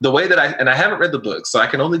the way that I haven't read the book, so I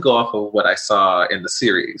can only go off of what I saw in the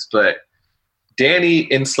series, but Dany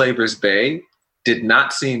in Slaver's Bay did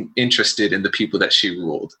not seem interested in the people that she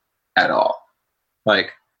ruled at all.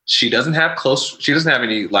 Like she doesn't have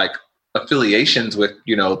any like affiliations with,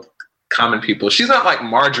 you know, common people. She's not like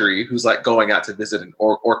Marjorie, who's like going out to visit an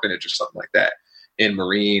orphanage or something like that in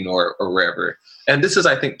Meereen or wherever. And this is,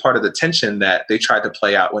 I think, part of the tension that they tried to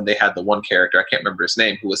play out when they had the one character, I can't remember his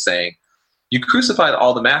name, who was saying, you crucified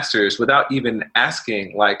all the masters without even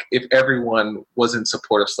asking, like, if everyone was in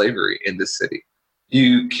support of slavery in this city.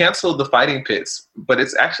 You canceled the fighting pits, but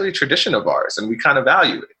it's actually a tradition of ours, and we kind of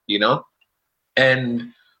value it, you know?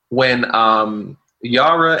 And when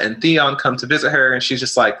Yara and Theon come to visit her, and she's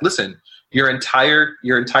just like, listen, your entire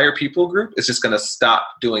people group is just going to stop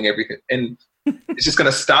doing everything. And it's just going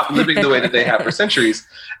to stop living the way that they have for centuries.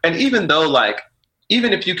 And even though, like,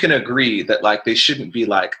 even if you can agree that, like, they shouldn't be,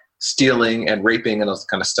 like, stealing and raping and all this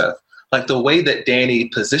kind of stuff, like, the way that Dany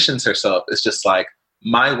positions herself is just like,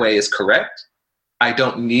 my way is correct. I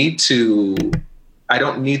don't need to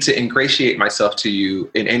ingratiate myself to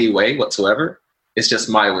you in any way whatsoever. It's just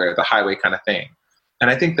my way, the highway kind of thing.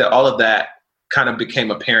 And I think that all of that kind of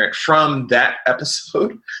became apparent from that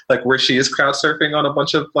episode, like where she is crowd surfing on a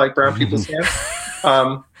bunch of like brown people's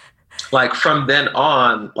hands. Like from then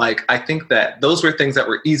on, like I think that those were things that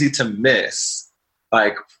were easy to miss,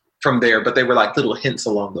 like from there, but they were like little hints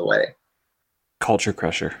along the way. Culture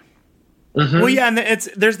crusher. Well, yeah, and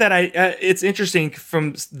there's that. It's interesting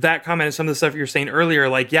from that comment and some of the stuff you were saying earlier.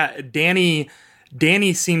 Like, yeah, Dany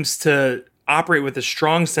seems to operate with a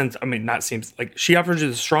strong sense. I mean, not seems like she operates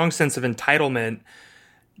with a strong sense of entitlement.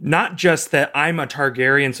 Not just that I'm a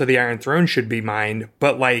Targaryen, so the Iron Throne should be mine,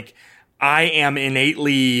 but like I am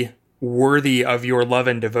innately worthy of your love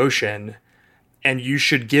and devotion, and you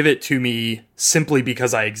should give it to me simply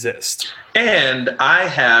because I exist. And I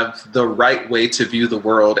have the right way to view the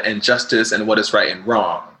world and justice and what is right and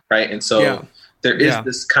wrong, right? And so there is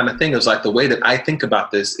this kind of thing of like the way that I think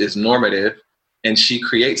about this is normative, and she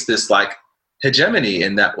creates this like hegemony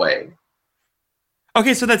in that way.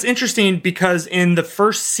 Okay, so that's interesting because in the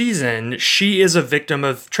first season, she is a victim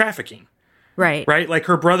of trafficking. Right. Right? Like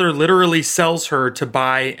her brother literally sells her to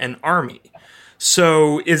buy an army.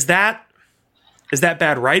 So is that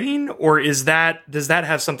bad writing, or does that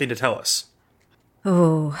have something to tell us?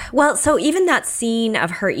 Oh, well, so even that scene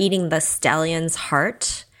of her eating the stallion's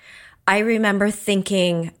heart, I remember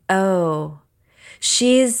thinking, oh,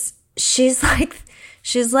 she's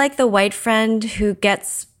like the white friend who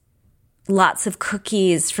gets lots of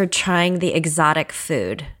cookies for trying the exotic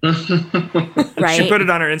food. Right? She put it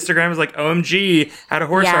on her Instagram. It was like, OMG, had a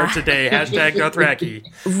horse art today. Hashtag Dothraki.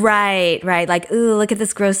 Right. Like, ooh, look at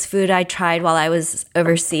this gross food I tried while I was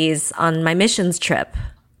overseas on my missions trip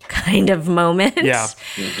kind of moment. Yeah.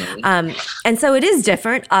 And so it is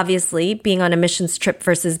different, obviously, being on a missions trip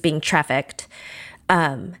versus being trafficked.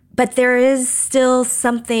 But there is still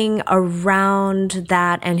something around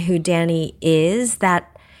that and who Dany is that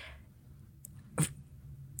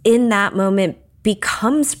in that moment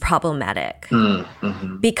becomes problematic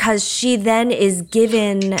because she then is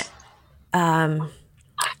given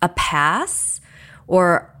a pass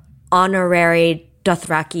or honorary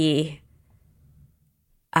Dothraki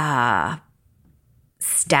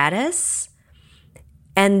status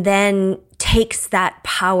and then takes that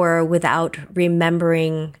power without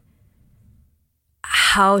remembering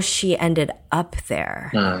how she ended up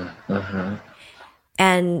there.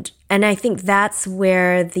 And I think that's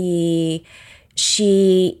where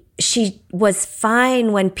she was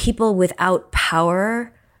fine when people without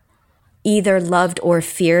power either loved or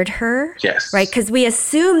feared her. Yes. Right? Because we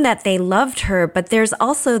assume that they loved her, but there's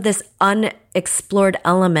also this unexplored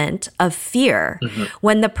element of fear.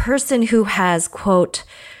 When the person who has, quote,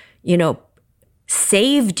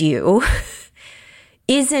 saved you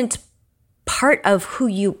isn't part of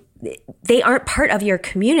who they aren't part of your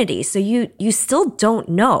community. So you still don't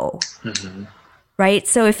know. Right?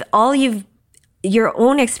 So if all your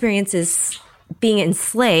own experience is being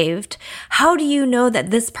enslaved, how do you know that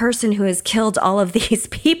this person who has killed all of these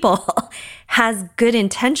people has good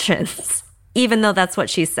intentions, even though that's what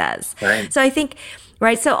she says? Right. So I think,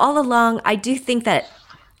 right, so all along, I do think that,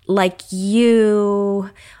 like you,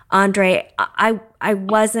 Andre, I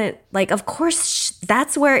wasn't, like, of course,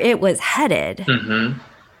 that's where it was headed.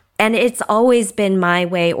 And it's always been my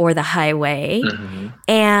way or the highway.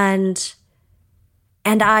 And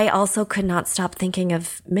I also could not stop thinking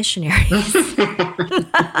of missionaries,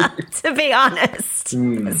 to be honest.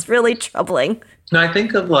 It's really troubling. No, I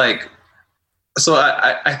think of I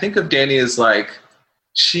think of Dany as like,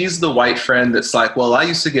 she's the white friend that's like, well, I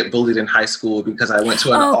used to get bullied in high school because I went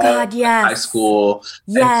to an high school.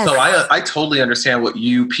 Yes. And so I totally understand what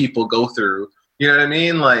you people go through. You know what I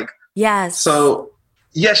mean? Like, yes. So,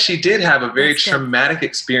 yes, she did have a very traumatic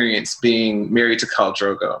experience being married to Khal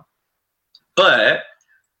Drogo. But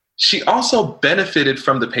she also benefited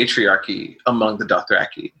from the patriarchy among the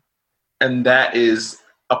Dothraki. And that is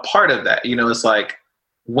a part of that. It's like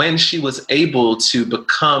when she was able to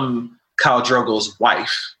become Khal Drogo's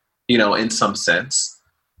wife, in some sense.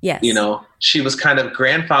 Yes. She was kind of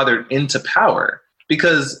grandfathered into power.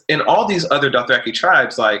 Because in all these other Dothraki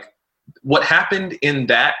tribes, like what happened in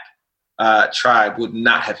that tribe would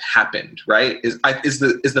not have happened, right? Is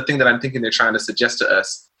the thing that I'm thinking they're trying to suggest to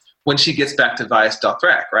us when she gets back to Vaes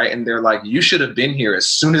Dothrak, right? And they're like, you should have been here as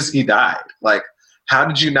soon as he died. Like, how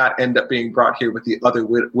did you not end up being brought here with the other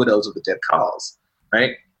widows of the dead Khals,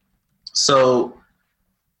 right? So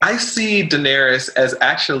I see Daenerys as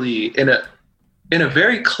actually in a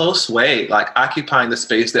very close way, like occupying the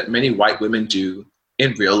space that many white women do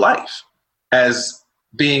in real life, as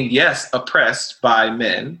being, yes, oppressed by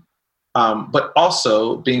men, but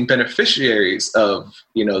also being beneficiaries of,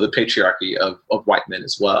 the patriarchy of white men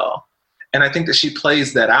as well. And I think that she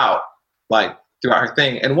plays that out like throughout her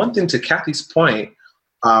thing. And one thing to Kathy's point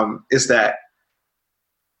is that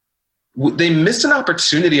they missed an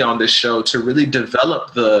opportunity on this show to really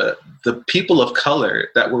develop the people of color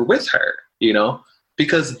that were with her,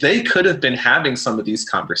 because they could have been having some of these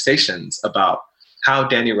conversations about how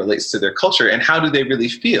Dany relates to their culture and how do they really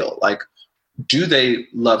feel? Like, do they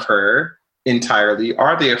love her entirely?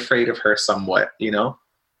 Are they afraid of her somewhat,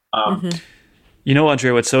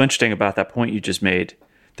 Andre, what's so interesting about that point you just made,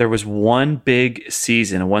 there was one big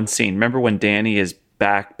season, one scene. Remember when Dany is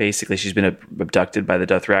back, basically she's been abducted by the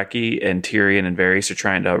Dothraki and Tyrion and Varys are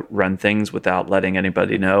trying to run things without letting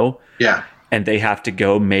anybody know. Yeah. And they have to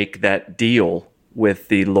go make that deal with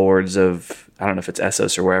the lords of, I don't know if it's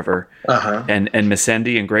Essos or wherever. And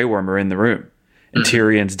Missandei and Grey Worm are in the room. And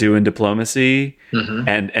Tyrion's doing diplomacy,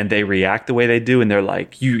 and they react the way they do, and they're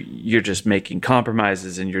like, you're just making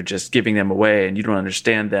compromises, and you're just giving them away, and you don't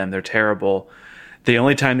understand them. They're terrible. The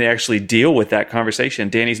only time they actually deal with that conversation,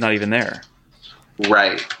 Dany's not even there.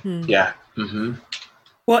 Right. Yeah.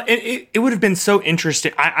 Well, it would have been so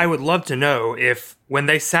interesting. I would love to know if when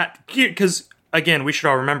they sat, because again, we should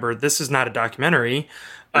all remember this is not a documentary,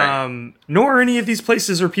 right. Nor are any of these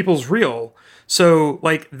places or people's real. So,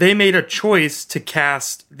 like, they made a choice to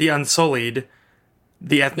cast the Unsullied,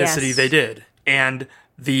 the ethnicity they did. And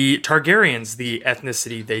the Targaryens the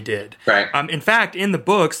ethnicity they did. Right. In fact, in the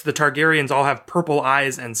books, the Targaryens all have purple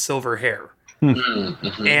eyes and silver hair.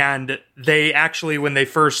 Mm-hmm. And they actually, when they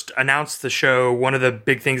first announced the show, one of the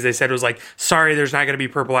big things they said was like, sorry, there's not going to be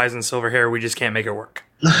purple eyes and silver hair. We just can't make it work.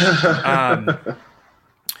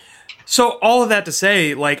 So all of that to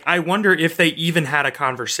say, like, I wonder if they even had a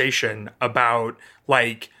conversation about,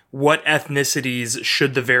 like, what ethnicities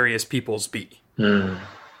should the various peoples be. You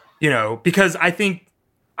know, because I think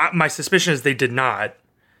my suspicion is they did not.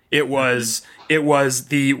 It was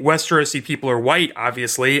the Westerosi people are white,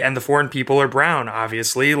 obviously, and the foreign people are brown,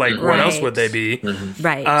 obviously. Like, what else would they be?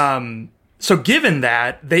 Right. So given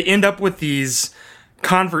that, they end up with these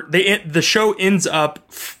the show ends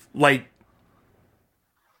up like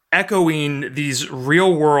echoing these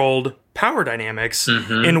real world power dynamics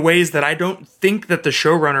in ways that I don't think that the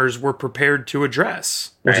showrunners were prepared to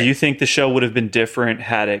address. Well, do you think the show would have been different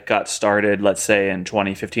had it got started, let's say, in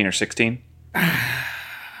 2015 or 16?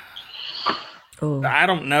 I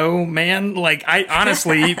don't know, man. Like, I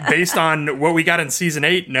honestly, based on what we got in season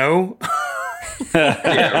 8, no.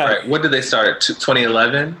 Yeah, right. What did they start at?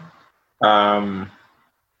 2011?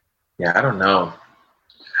 Yeah, I don't know.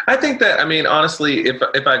 I think that, I mean, honestly,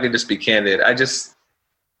 if I could just be candid, I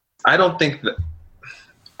don't think that,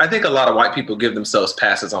 I think a lot of white people give themselves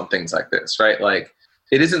passes on things like this, right? Like,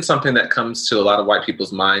 it isn't something that comes to a lot of white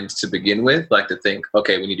people's minds to begin with, like to think,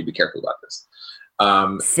 okay, we need to be careful about this.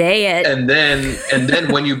 Say it. And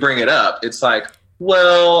then when you bring it up, it's like,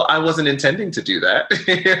 well, I wasn't intending to do that.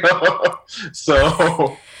 You know?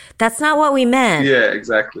 So that's not what we meant. yeah,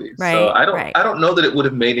 exactly. Right, so I right. don't know that it would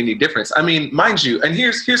have made any difference. I mean, mind you, and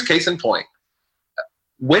here's case in point.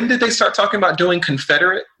 When did they start talking about doing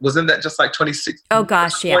Confederate? Wasn't that just like 2016? Oh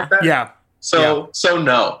gosh, yeah. Like that? Yeah. So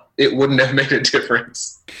no, it wouldn't have made a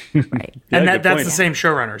difference. Right. And good that's point. the same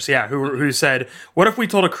showrunners, yeah, who said, what if we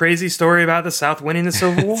told a crazy story about the South winning the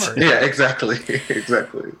Civil War? Yeah, exactly.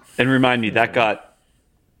 Exactly. And remind me, that got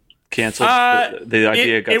canceled? The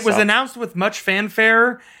idea got it was stopped? announced with much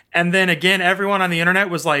fanfare, and then again, everyone on the internet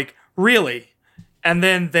was like, really? And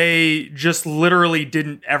then they just literally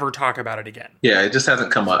didn't ever talk about it again. Yeah, it just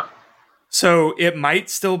hasn't come up. So it might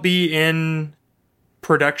still be in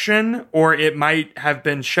production, or it might have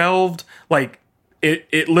been shelved. Like,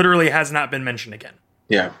 it literally has not been mentioned again.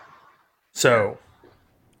 Yeah. So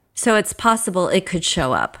it's possible it could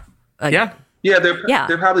show up. yeah. Yeah, Yeah.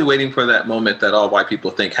 they're probably waiting for that moment that all white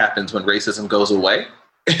people think happens when racism goes away.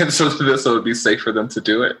 And so this would be safe for them to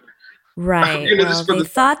do it. Right. You know, Well, just for they the-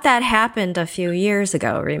 thought that happened a few years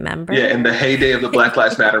ago, remember? Yeah, in the heyday of the Black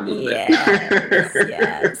Lives Matter movement.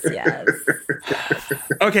 Yes.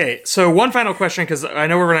 Okay, so one final question, because I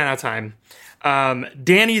know we're running out of time.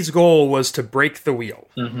 Dany's goal was to break the wheel.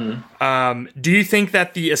 Do you think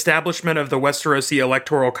that the establishment of the Westerosi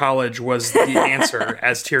Electoral College was the answer,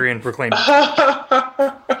 as Tyrion proclaimed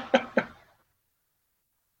it?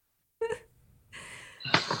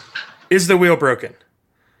 Is the wheel broken?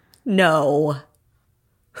 No.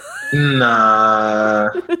 Nah.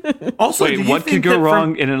 Also, do Wait, you what think could go that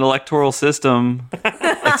wrong in an electoral system?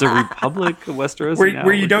 It's a republic, Westeros.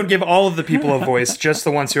 where you don't give all of the people a voice, just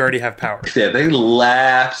the ones who already have power? Yeah, they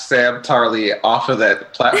laughed Sam Tarly off of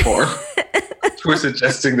that platform for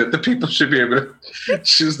suggesting that the people should be able to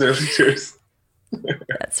choose their leaders.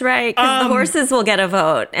 That's right, because the horses will get a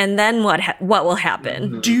vote, and then what will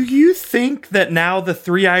happen? Do you think that now the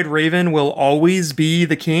three-eyed raven will always be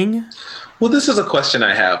the king? Well, this is a question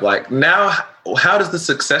I have. Like, now, how does the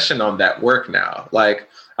succession on that work now? Like,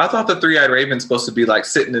 I thought the three-eyed raven's supposed to be like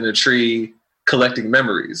sitting in a tree collecting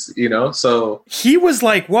memories, you know? So He was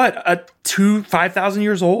like, what, 5,000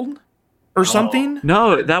 years old or something?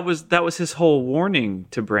 No, that was his whole warning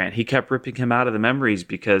to Bran. He kept ripping him out of the memories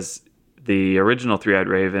because the original three-eyed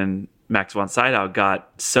raven, Max von Sydow, got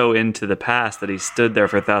so into the past that he stood there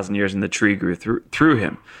for 1,000 years and the tree grew through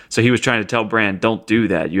him. So he was trying to tell Bran, don't do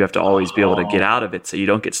that. You have to always be able to get out of it so you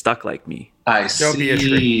don't get stuck like me. I Don't be a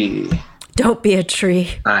see. Don't be a tree.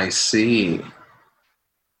 I see.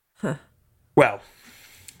 Well,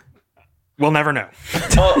 we'll never know.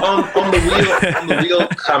 On the wheel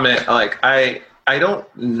comment, like, I don't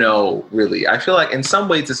know really. I feel like in some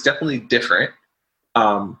ways it's definitely different.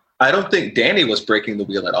 I don't think Dany was breaking the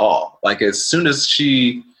wheel at all. Like, as soon as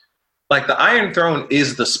she, like, the Iron Throne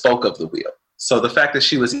is the spoke of the wheel. So the fact that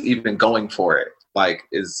she was even going for it, like,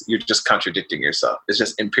 you're just contradicting yourself. It's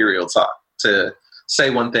just imperial talk to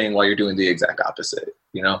say one thing while you're doing the exact opposite,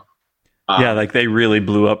 you know? Yeah, like they really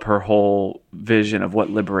blew up her whole vision of what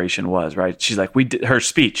liberation was, right? She's like, her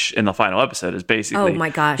speech in the final episode is basically, Oh my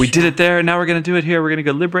gosh, we did it there, now we're going to do it here. We're going to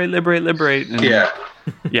go liberate. And Yeah.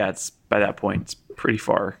 yeah, it's by that point, it's pretty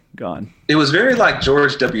far gone. It was very like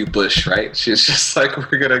George W. Bush, right? She's just like,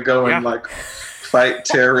 we're gonna go and like fight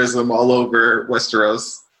terrorism all over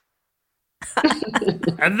Westeros.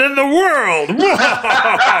 And then the world.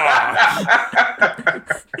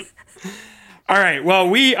 All right. Well,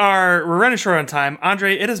 we're running short on time.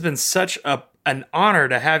 Andre, it has been such an honor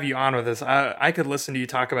to have you on with us. I could listen to you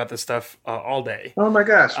talk about this stuff all day. Oh my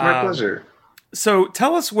gosh, my pleasure. So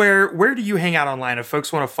tell us where do you hang out online if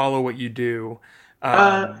folks want to follow what you do?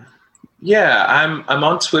 Yeah, I'm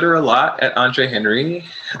on Twitter a lot at Andre Henry.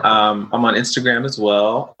 I'm on Instagram as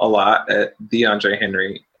well a lot at the Andre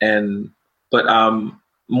Henry. But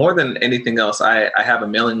more than anything else, I have a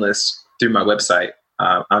mailing list through my website,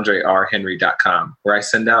 andrerhenry.com, where I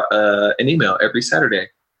send out an email every Saturday.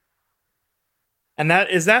 And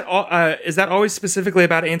is that always specifically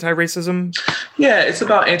about anti-racism? Yeah, it's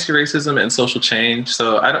about anti-racism and social change.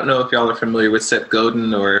 So I don't know if y'all are familiar with Seth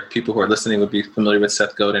Godin, or people who are listening would be familiar with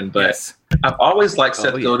Seth Godin, but yes. I've always liked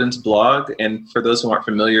Seth Godin's blog. And for those who aren't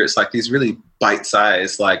familiar, it's like these really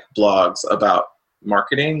bite-sized like blogs about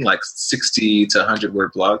marketing, like 60 to 100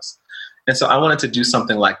 word blogs. And so I wanted to do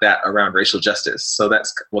something like that around racial justice. So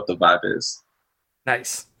that's what the vibe is.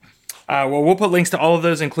 Nice. Well, we'll put links to all of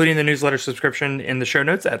those, including the newsletter subscription, in the show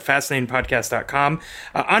notes at fascinatingpodcast.com.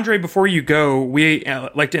 Andre, before you go, we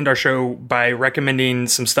like to end our show by recommending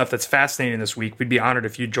some stuff that's fascinating this week. We'd be honored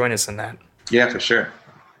if you'd join us in that. Yeah, for sure.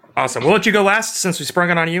 Awesome. We'll let you go last since we sprung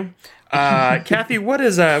it on you. Kathy,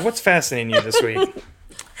 what's fascinating you this week?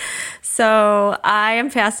 So I am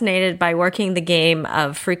fascinated by working the game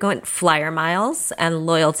of frequent flyer miles and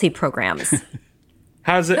loyalty programs.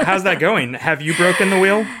 How's that going? Have you broken the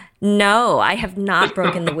wheel? No, I have not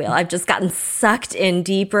broken the wheel. I've just gotten sucked in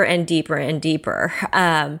deeper and deeper and deeper.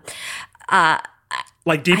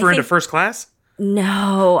 Like deeper into first class?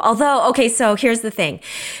 No. Although, okay, so here's the thing.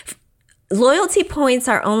 Loyalty points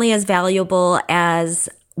are only as valuable as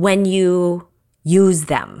when you use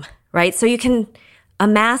them, right? So you can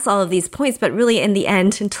amass all of these points, but really in the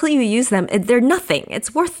end, until you use them, they're nothing.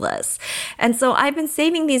 It's worthless. And so I've been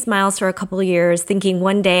saving these miles for a couple of years, thinking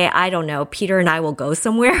one day, I don't know, Peter and I will go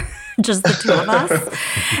somewhere, just the two of us.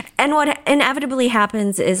 And what inevitably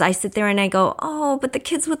happens is I sit there and I go, oh, but the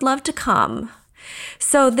kids would love to come.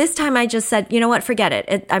 So this time I just said, you know what, forget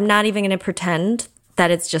it. I'm not even going to pretend that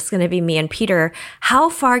it's just going to be me and Peter. How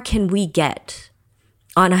far can we get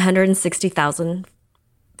on 160,000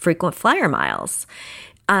 frequent flyer miles?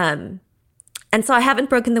 And so I haven't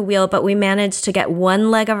broken the wheel, but we managed to get one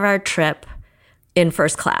leg of our trip in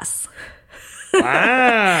first class.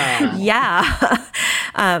 Wow. Yeah.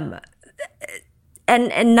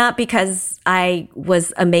 And not because I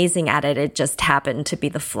was amazing at it. It just happened to be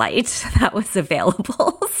the flight that was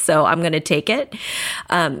available. So I'm going to take it.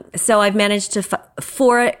 So I've managed to,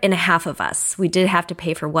 4.5 of us. We did have to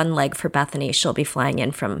pay for one leg for Bethany. She'll be flying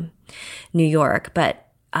in from New York. But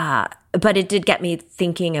it did get me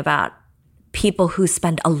thinking about people who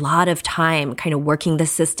spend a lot of time kind of working the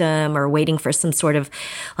system or waiting for some sort of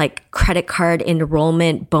like credit card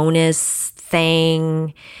enrollment bonus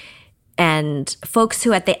thing. And folks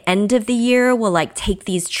who at the end of the year will like take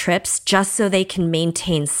these trips just so they can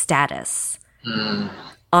maintain status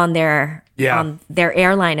on their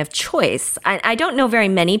airline of choice. I don't know very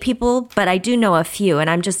many people, but I do know a few.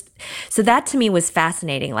 And so that to me was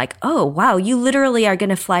fascinating. Like, oh, wow, you literally are going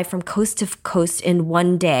to fly from coast to coast in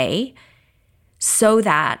one day so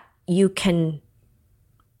that you can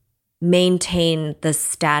maintain the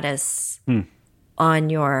status on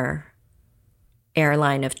your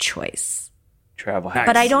airline of choice. Travel hacks.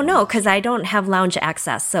 But I don't know because I don't have lounge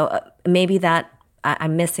access. So maybe that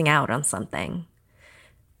I'm missing out on something.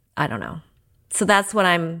 I don't know. So that's what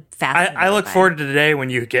I'm fascinated I look by. forward to the day when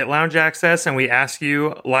you get lounge access and we ask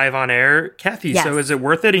you live on air, Kathy, yes. So is it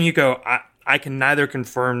worth it? And you go, I can neither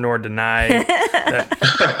confirm nor deny that.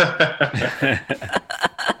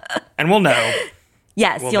 And we'll know.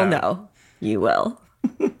 Yes, you'll know. You will.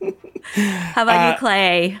 How about you,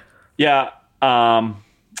 Clay? Yeah.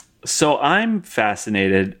 So I'm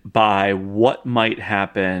fascinated by what might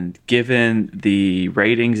happen given the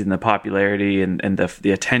ratings and the popularity and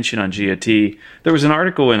the attention on GOT. There was an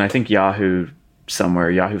article in, I think, Yahoo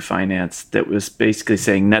Finance, that was basically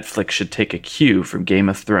saying Netflix should take a cue from Game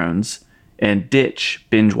of Thrones and ditch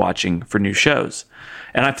binge watching for new shows.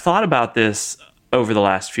 And I've thought about this over the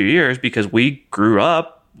last few years because we grew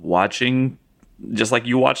up watching, just like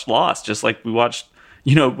you watched Lost, just like we watched,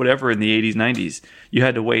 whatever in the 80s, 90s. You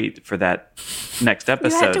had to wait for that next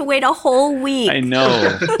episode. You had to wait a whole week. I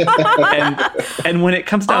know. and when it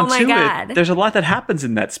comes down to it, there's a lot that happens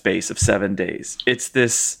in that space of 7 days. It's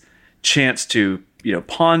this chance to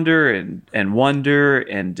ponder and wonder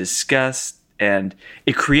and discuss, and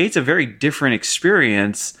it creates a very different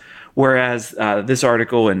experience. Whereas this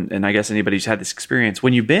article, and I guess anybody who's had this experience,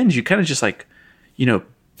 when you binge, you kind of just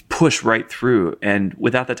push right through, and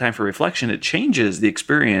without that time for reflection, it changes the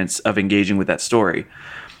experience of engaging with that story.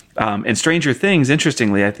 And Stranger Things,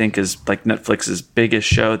 interestingly, I think is like Netflix's biggest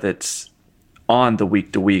show that's on the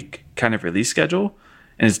week-to-week kind of release schedule,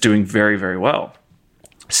 and it's doing very, very well.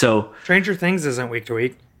 So Stranger Things isn't week to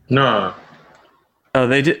week. No. Oh,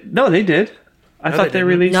 they did. No, they did. I thought they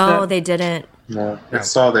released that. No, they didn't. No,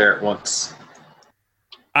 it's all there at once.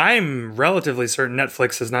 I'm relatively certain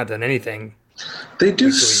Netflix has not done anything. They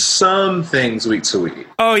do some things week to week.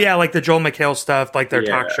 Oh, yeah, like the Joel McHale stuff, like their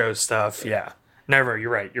talk show stuff. Yeah. Never.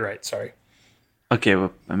 You're right. Sorry. Okay,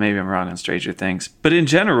 well, maybe I'm wrong on Stranger Things. But in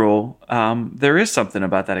general, there is something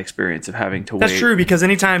about that experience of having to wait. That's true, because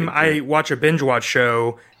anytime I watch a binge watch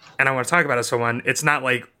show and I want to talk about it to someone, it's not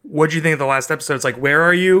like, what'd you think of the last episode? It's like, where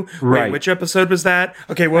are you? Right. Wait, which episode was that?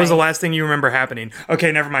 Okay, what was the last thing you remember happening?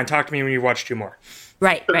 Okay, never mind. Talk to me when you watch 2 more.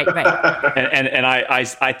 Right. and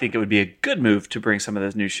I think it would be a good move to bring some of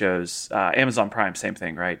those new shows. Amazon Prime, same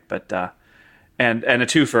thing, right? But and a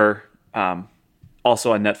twofer.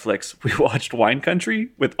 Also on Netflix, we watched Wine Country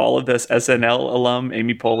with all of this SNL alum,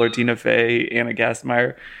 Amy Poehler, Tina Fey, Anna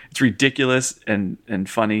Gastemeyer. It's ridiculous and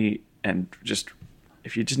funny, and just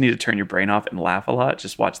if you just need to turn your brain off and laugh a lot,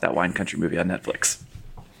 just watch that Wine Country movie on Netflix.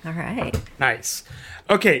 All right. Nice.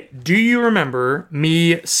 Okay, do you remember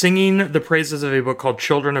me singing the praises of a book called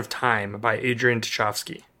Children of Time by Adrian Yes.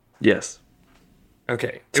 Tchaikovsky?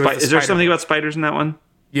 Okay. Is there something about spiders in that one?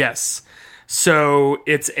 Yes. So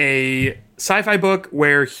it's a sci-fi book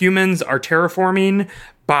where humans are terraforming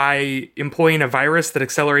by employing a virus that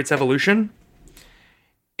accelerates evolution.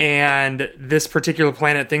 And this particular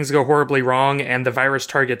planet, things go horribly wrong, and the virus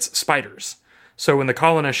targets spiders. So when the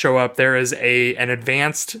colonists show up, there is an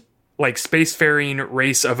advanced, like, spacefaring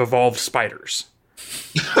race of evolved spiders.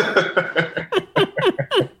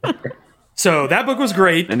 So that book was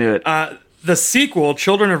great. I knew it. The sequel,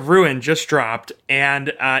 Children of Ruin, just dropped,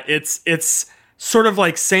 and it's sort of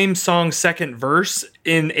like same song, second verse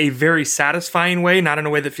in a very satisfying way, not in a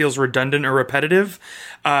way that feels redundant or repetitive,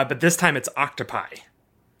 but this time it's octopi.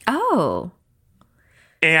 Oh.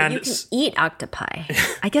 And you can eat octopi.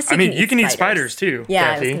 I guess you can eat spiders too.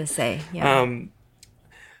 Yeah, Kathy. I was going to say. Yeah.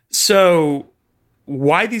 So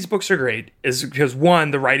why these books are great is because, one,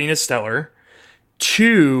 the writing is stellar.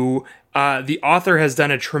 Two, the author has done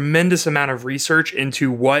a tremendous amount of research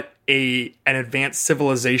into what an advanced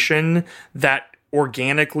civilization that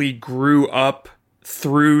organically grew up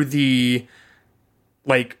through the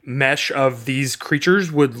mesh of these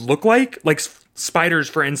creatures would look like. Like spiders,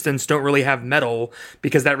 for instance, don't really have metal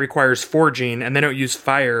because that requires forging, and they don't use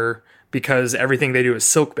fire because everything they do is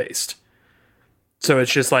silk based. So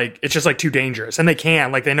it's just too dangerous, and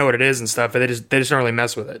they know what it is and stuff, but they just don't really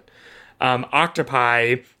mess with it.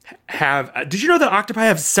 Octopi have. Did you know that octopi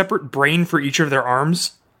have separate brain for each of their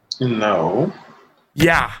arms? No.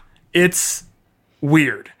 Yeah, it's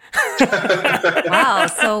weird. Wow.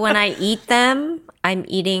 So when I eat them, I'm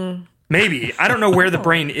eating. Maybe. I don't know where the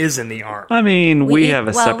brain is in the arm. I mean, we have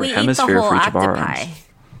a separate hemisphere for each of our octopi. arms.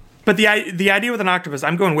 But the idea with an octopus,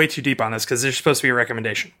 I'm going way too deep on this because there's supposed to be a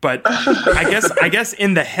recommendation. But I guess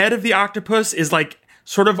in the head of the octopus is like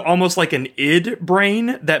sort of almost like an id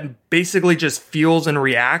brain that basically just feels and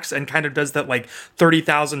reacts and kind of does that like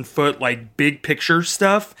 30,000 foot like big picture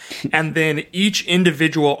stuff. And then each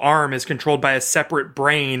individual arm is controlled by a separate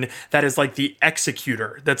brain that is like the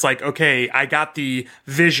executor. That's like, okay, I got the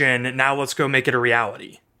vision. Now let's go make it a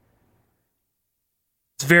reality.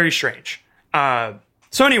 It's very strange.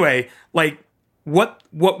 So anyway, like what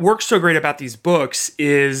works so great about these books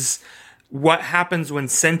is what happens when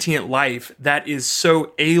sentient life that is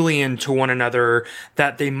so alien to one another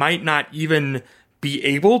that they might not even be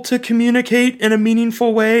able to communicate in a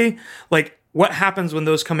meaningful way. Like what happens when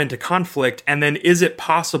those come into conflict, and then is it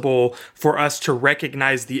possible for us to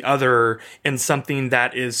recognize the other in something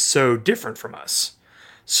that is so different from us?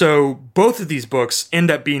 So both of these books end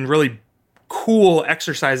up being really cool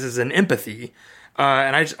exercises in empathy.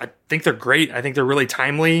 And I think they're great. I think they're really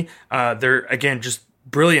timely. They're, again, just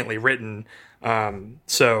brilliantly written.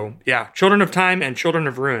 So, yeah, Children of Time and Children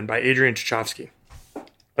of Ruin by Adrian Tchaikovsky.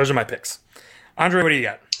 Those are my picks. Andre, what do you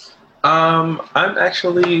got? I'm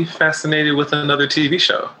actually fascinated with another TV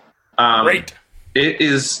show. Great. It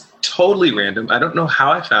is totally random. I don't know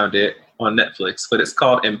how I found it on Netflix, but it's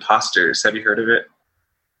called Imposters. Have you heard of it?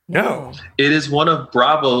 No. It is one of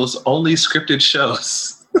Bravo's only scripted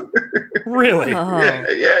shows. Really?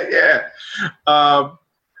 Yeah.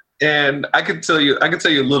 And I can tell you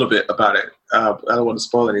a little bit about it. I don't want to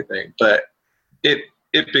spoil anything, but it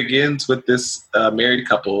begins with this married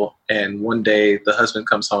couple, and one day the husband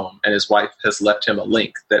comes home and his wife has left him a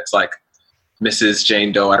link that's like Mrs.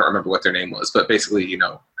 Jane Doe. I don't remember what their name was, but basically, you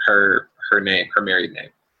know, her name, her married name.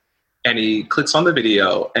 And he clicks on the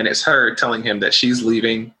video, and it's her telling him that she's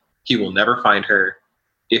leaving. He will never find her.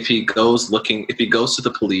 If he goes to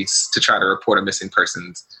the police to try to report a missing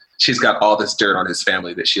persons, she's got all this dirt on his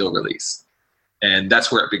family that she'll release. And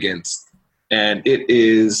that's where it begins. And it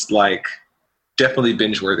is like definitely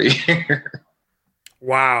binge worthy.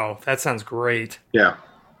 Wow, that sounds great. Yeah.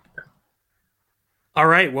 All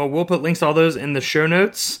right, well, we'll put links to all those in the show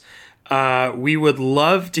notes. We would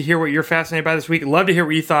love to hear what you're fascinated by this week. Love to hear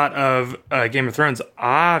what you thought of Game of Thrones,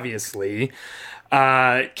 obviously.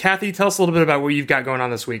 Kathy, tell us a little bit about what you've got going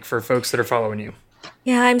on this week for folks that are following you.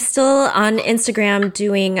 Yeah, I'm still on Instagram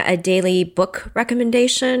doing a daily book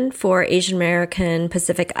recommendation for Asian American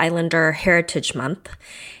Pacific Islander Heritage Month.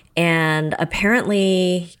 And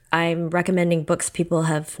apparently I'm recommending books people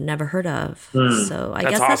have never heard of. So I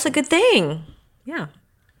guess that's a good thing. Yeah.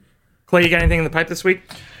 Clay, you got anything in the pipe this week?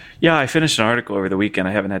 Yeah, I finished an article over the weekend.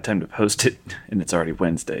 I haven't had time to post it, and it's already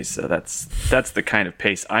Wednesday, so that's the kind of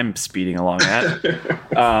pace I'm speeding along at.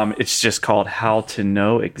 It's just called "How to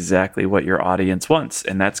Know Exactly What Your Audience Wants,"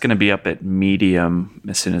 and that's going to be up at Medium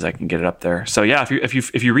as soon as I can get it up there. So yeah,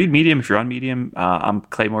 if you read Medium, if you're on Medium, I'm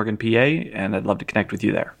Clay Morgan, PA, and I'd love to connect with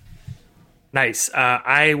you there. Nice.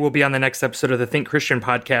 I will be on the next episode of the Think Christian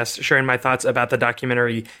podcast, sharing my thoughts about the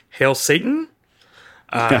documentary "Hail Satan."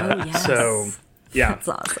 Yes. So. Yeah. That's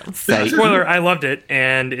awesome. Spoiler, I loved it,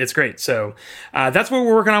 and it's great. So that's what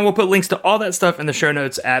we're working on. We'll put links to all that stuff in the show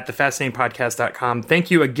notes at thefascinatingpodcast.com.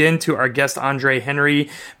 Thank you again to our guest, Andre Henry.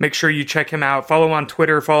 Make sure you check him out. Follow him on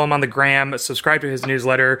Twitter. Follow him on the gram. Subscribe to his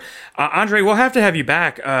newsletter. Andre, we'll have to have you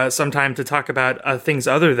back sometime to talk about things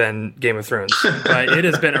other than Game of Thrones. But it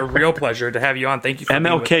has been a real pleasure to have you on. Thank you for being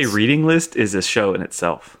with MLK us. Reading List is a show in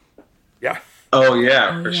itself. Yeah. Oh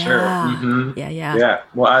yeah, for sure. Mm-hmm. Yeah. Yeah.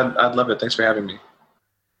 Well, I'd love it. Thanks for having me.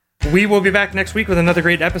 We will be back next week with another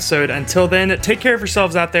great episode. Until then, take care of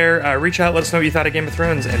yourselves out there. Reach out, let us know what you thought of Game of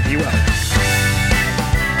Thrones, and be well.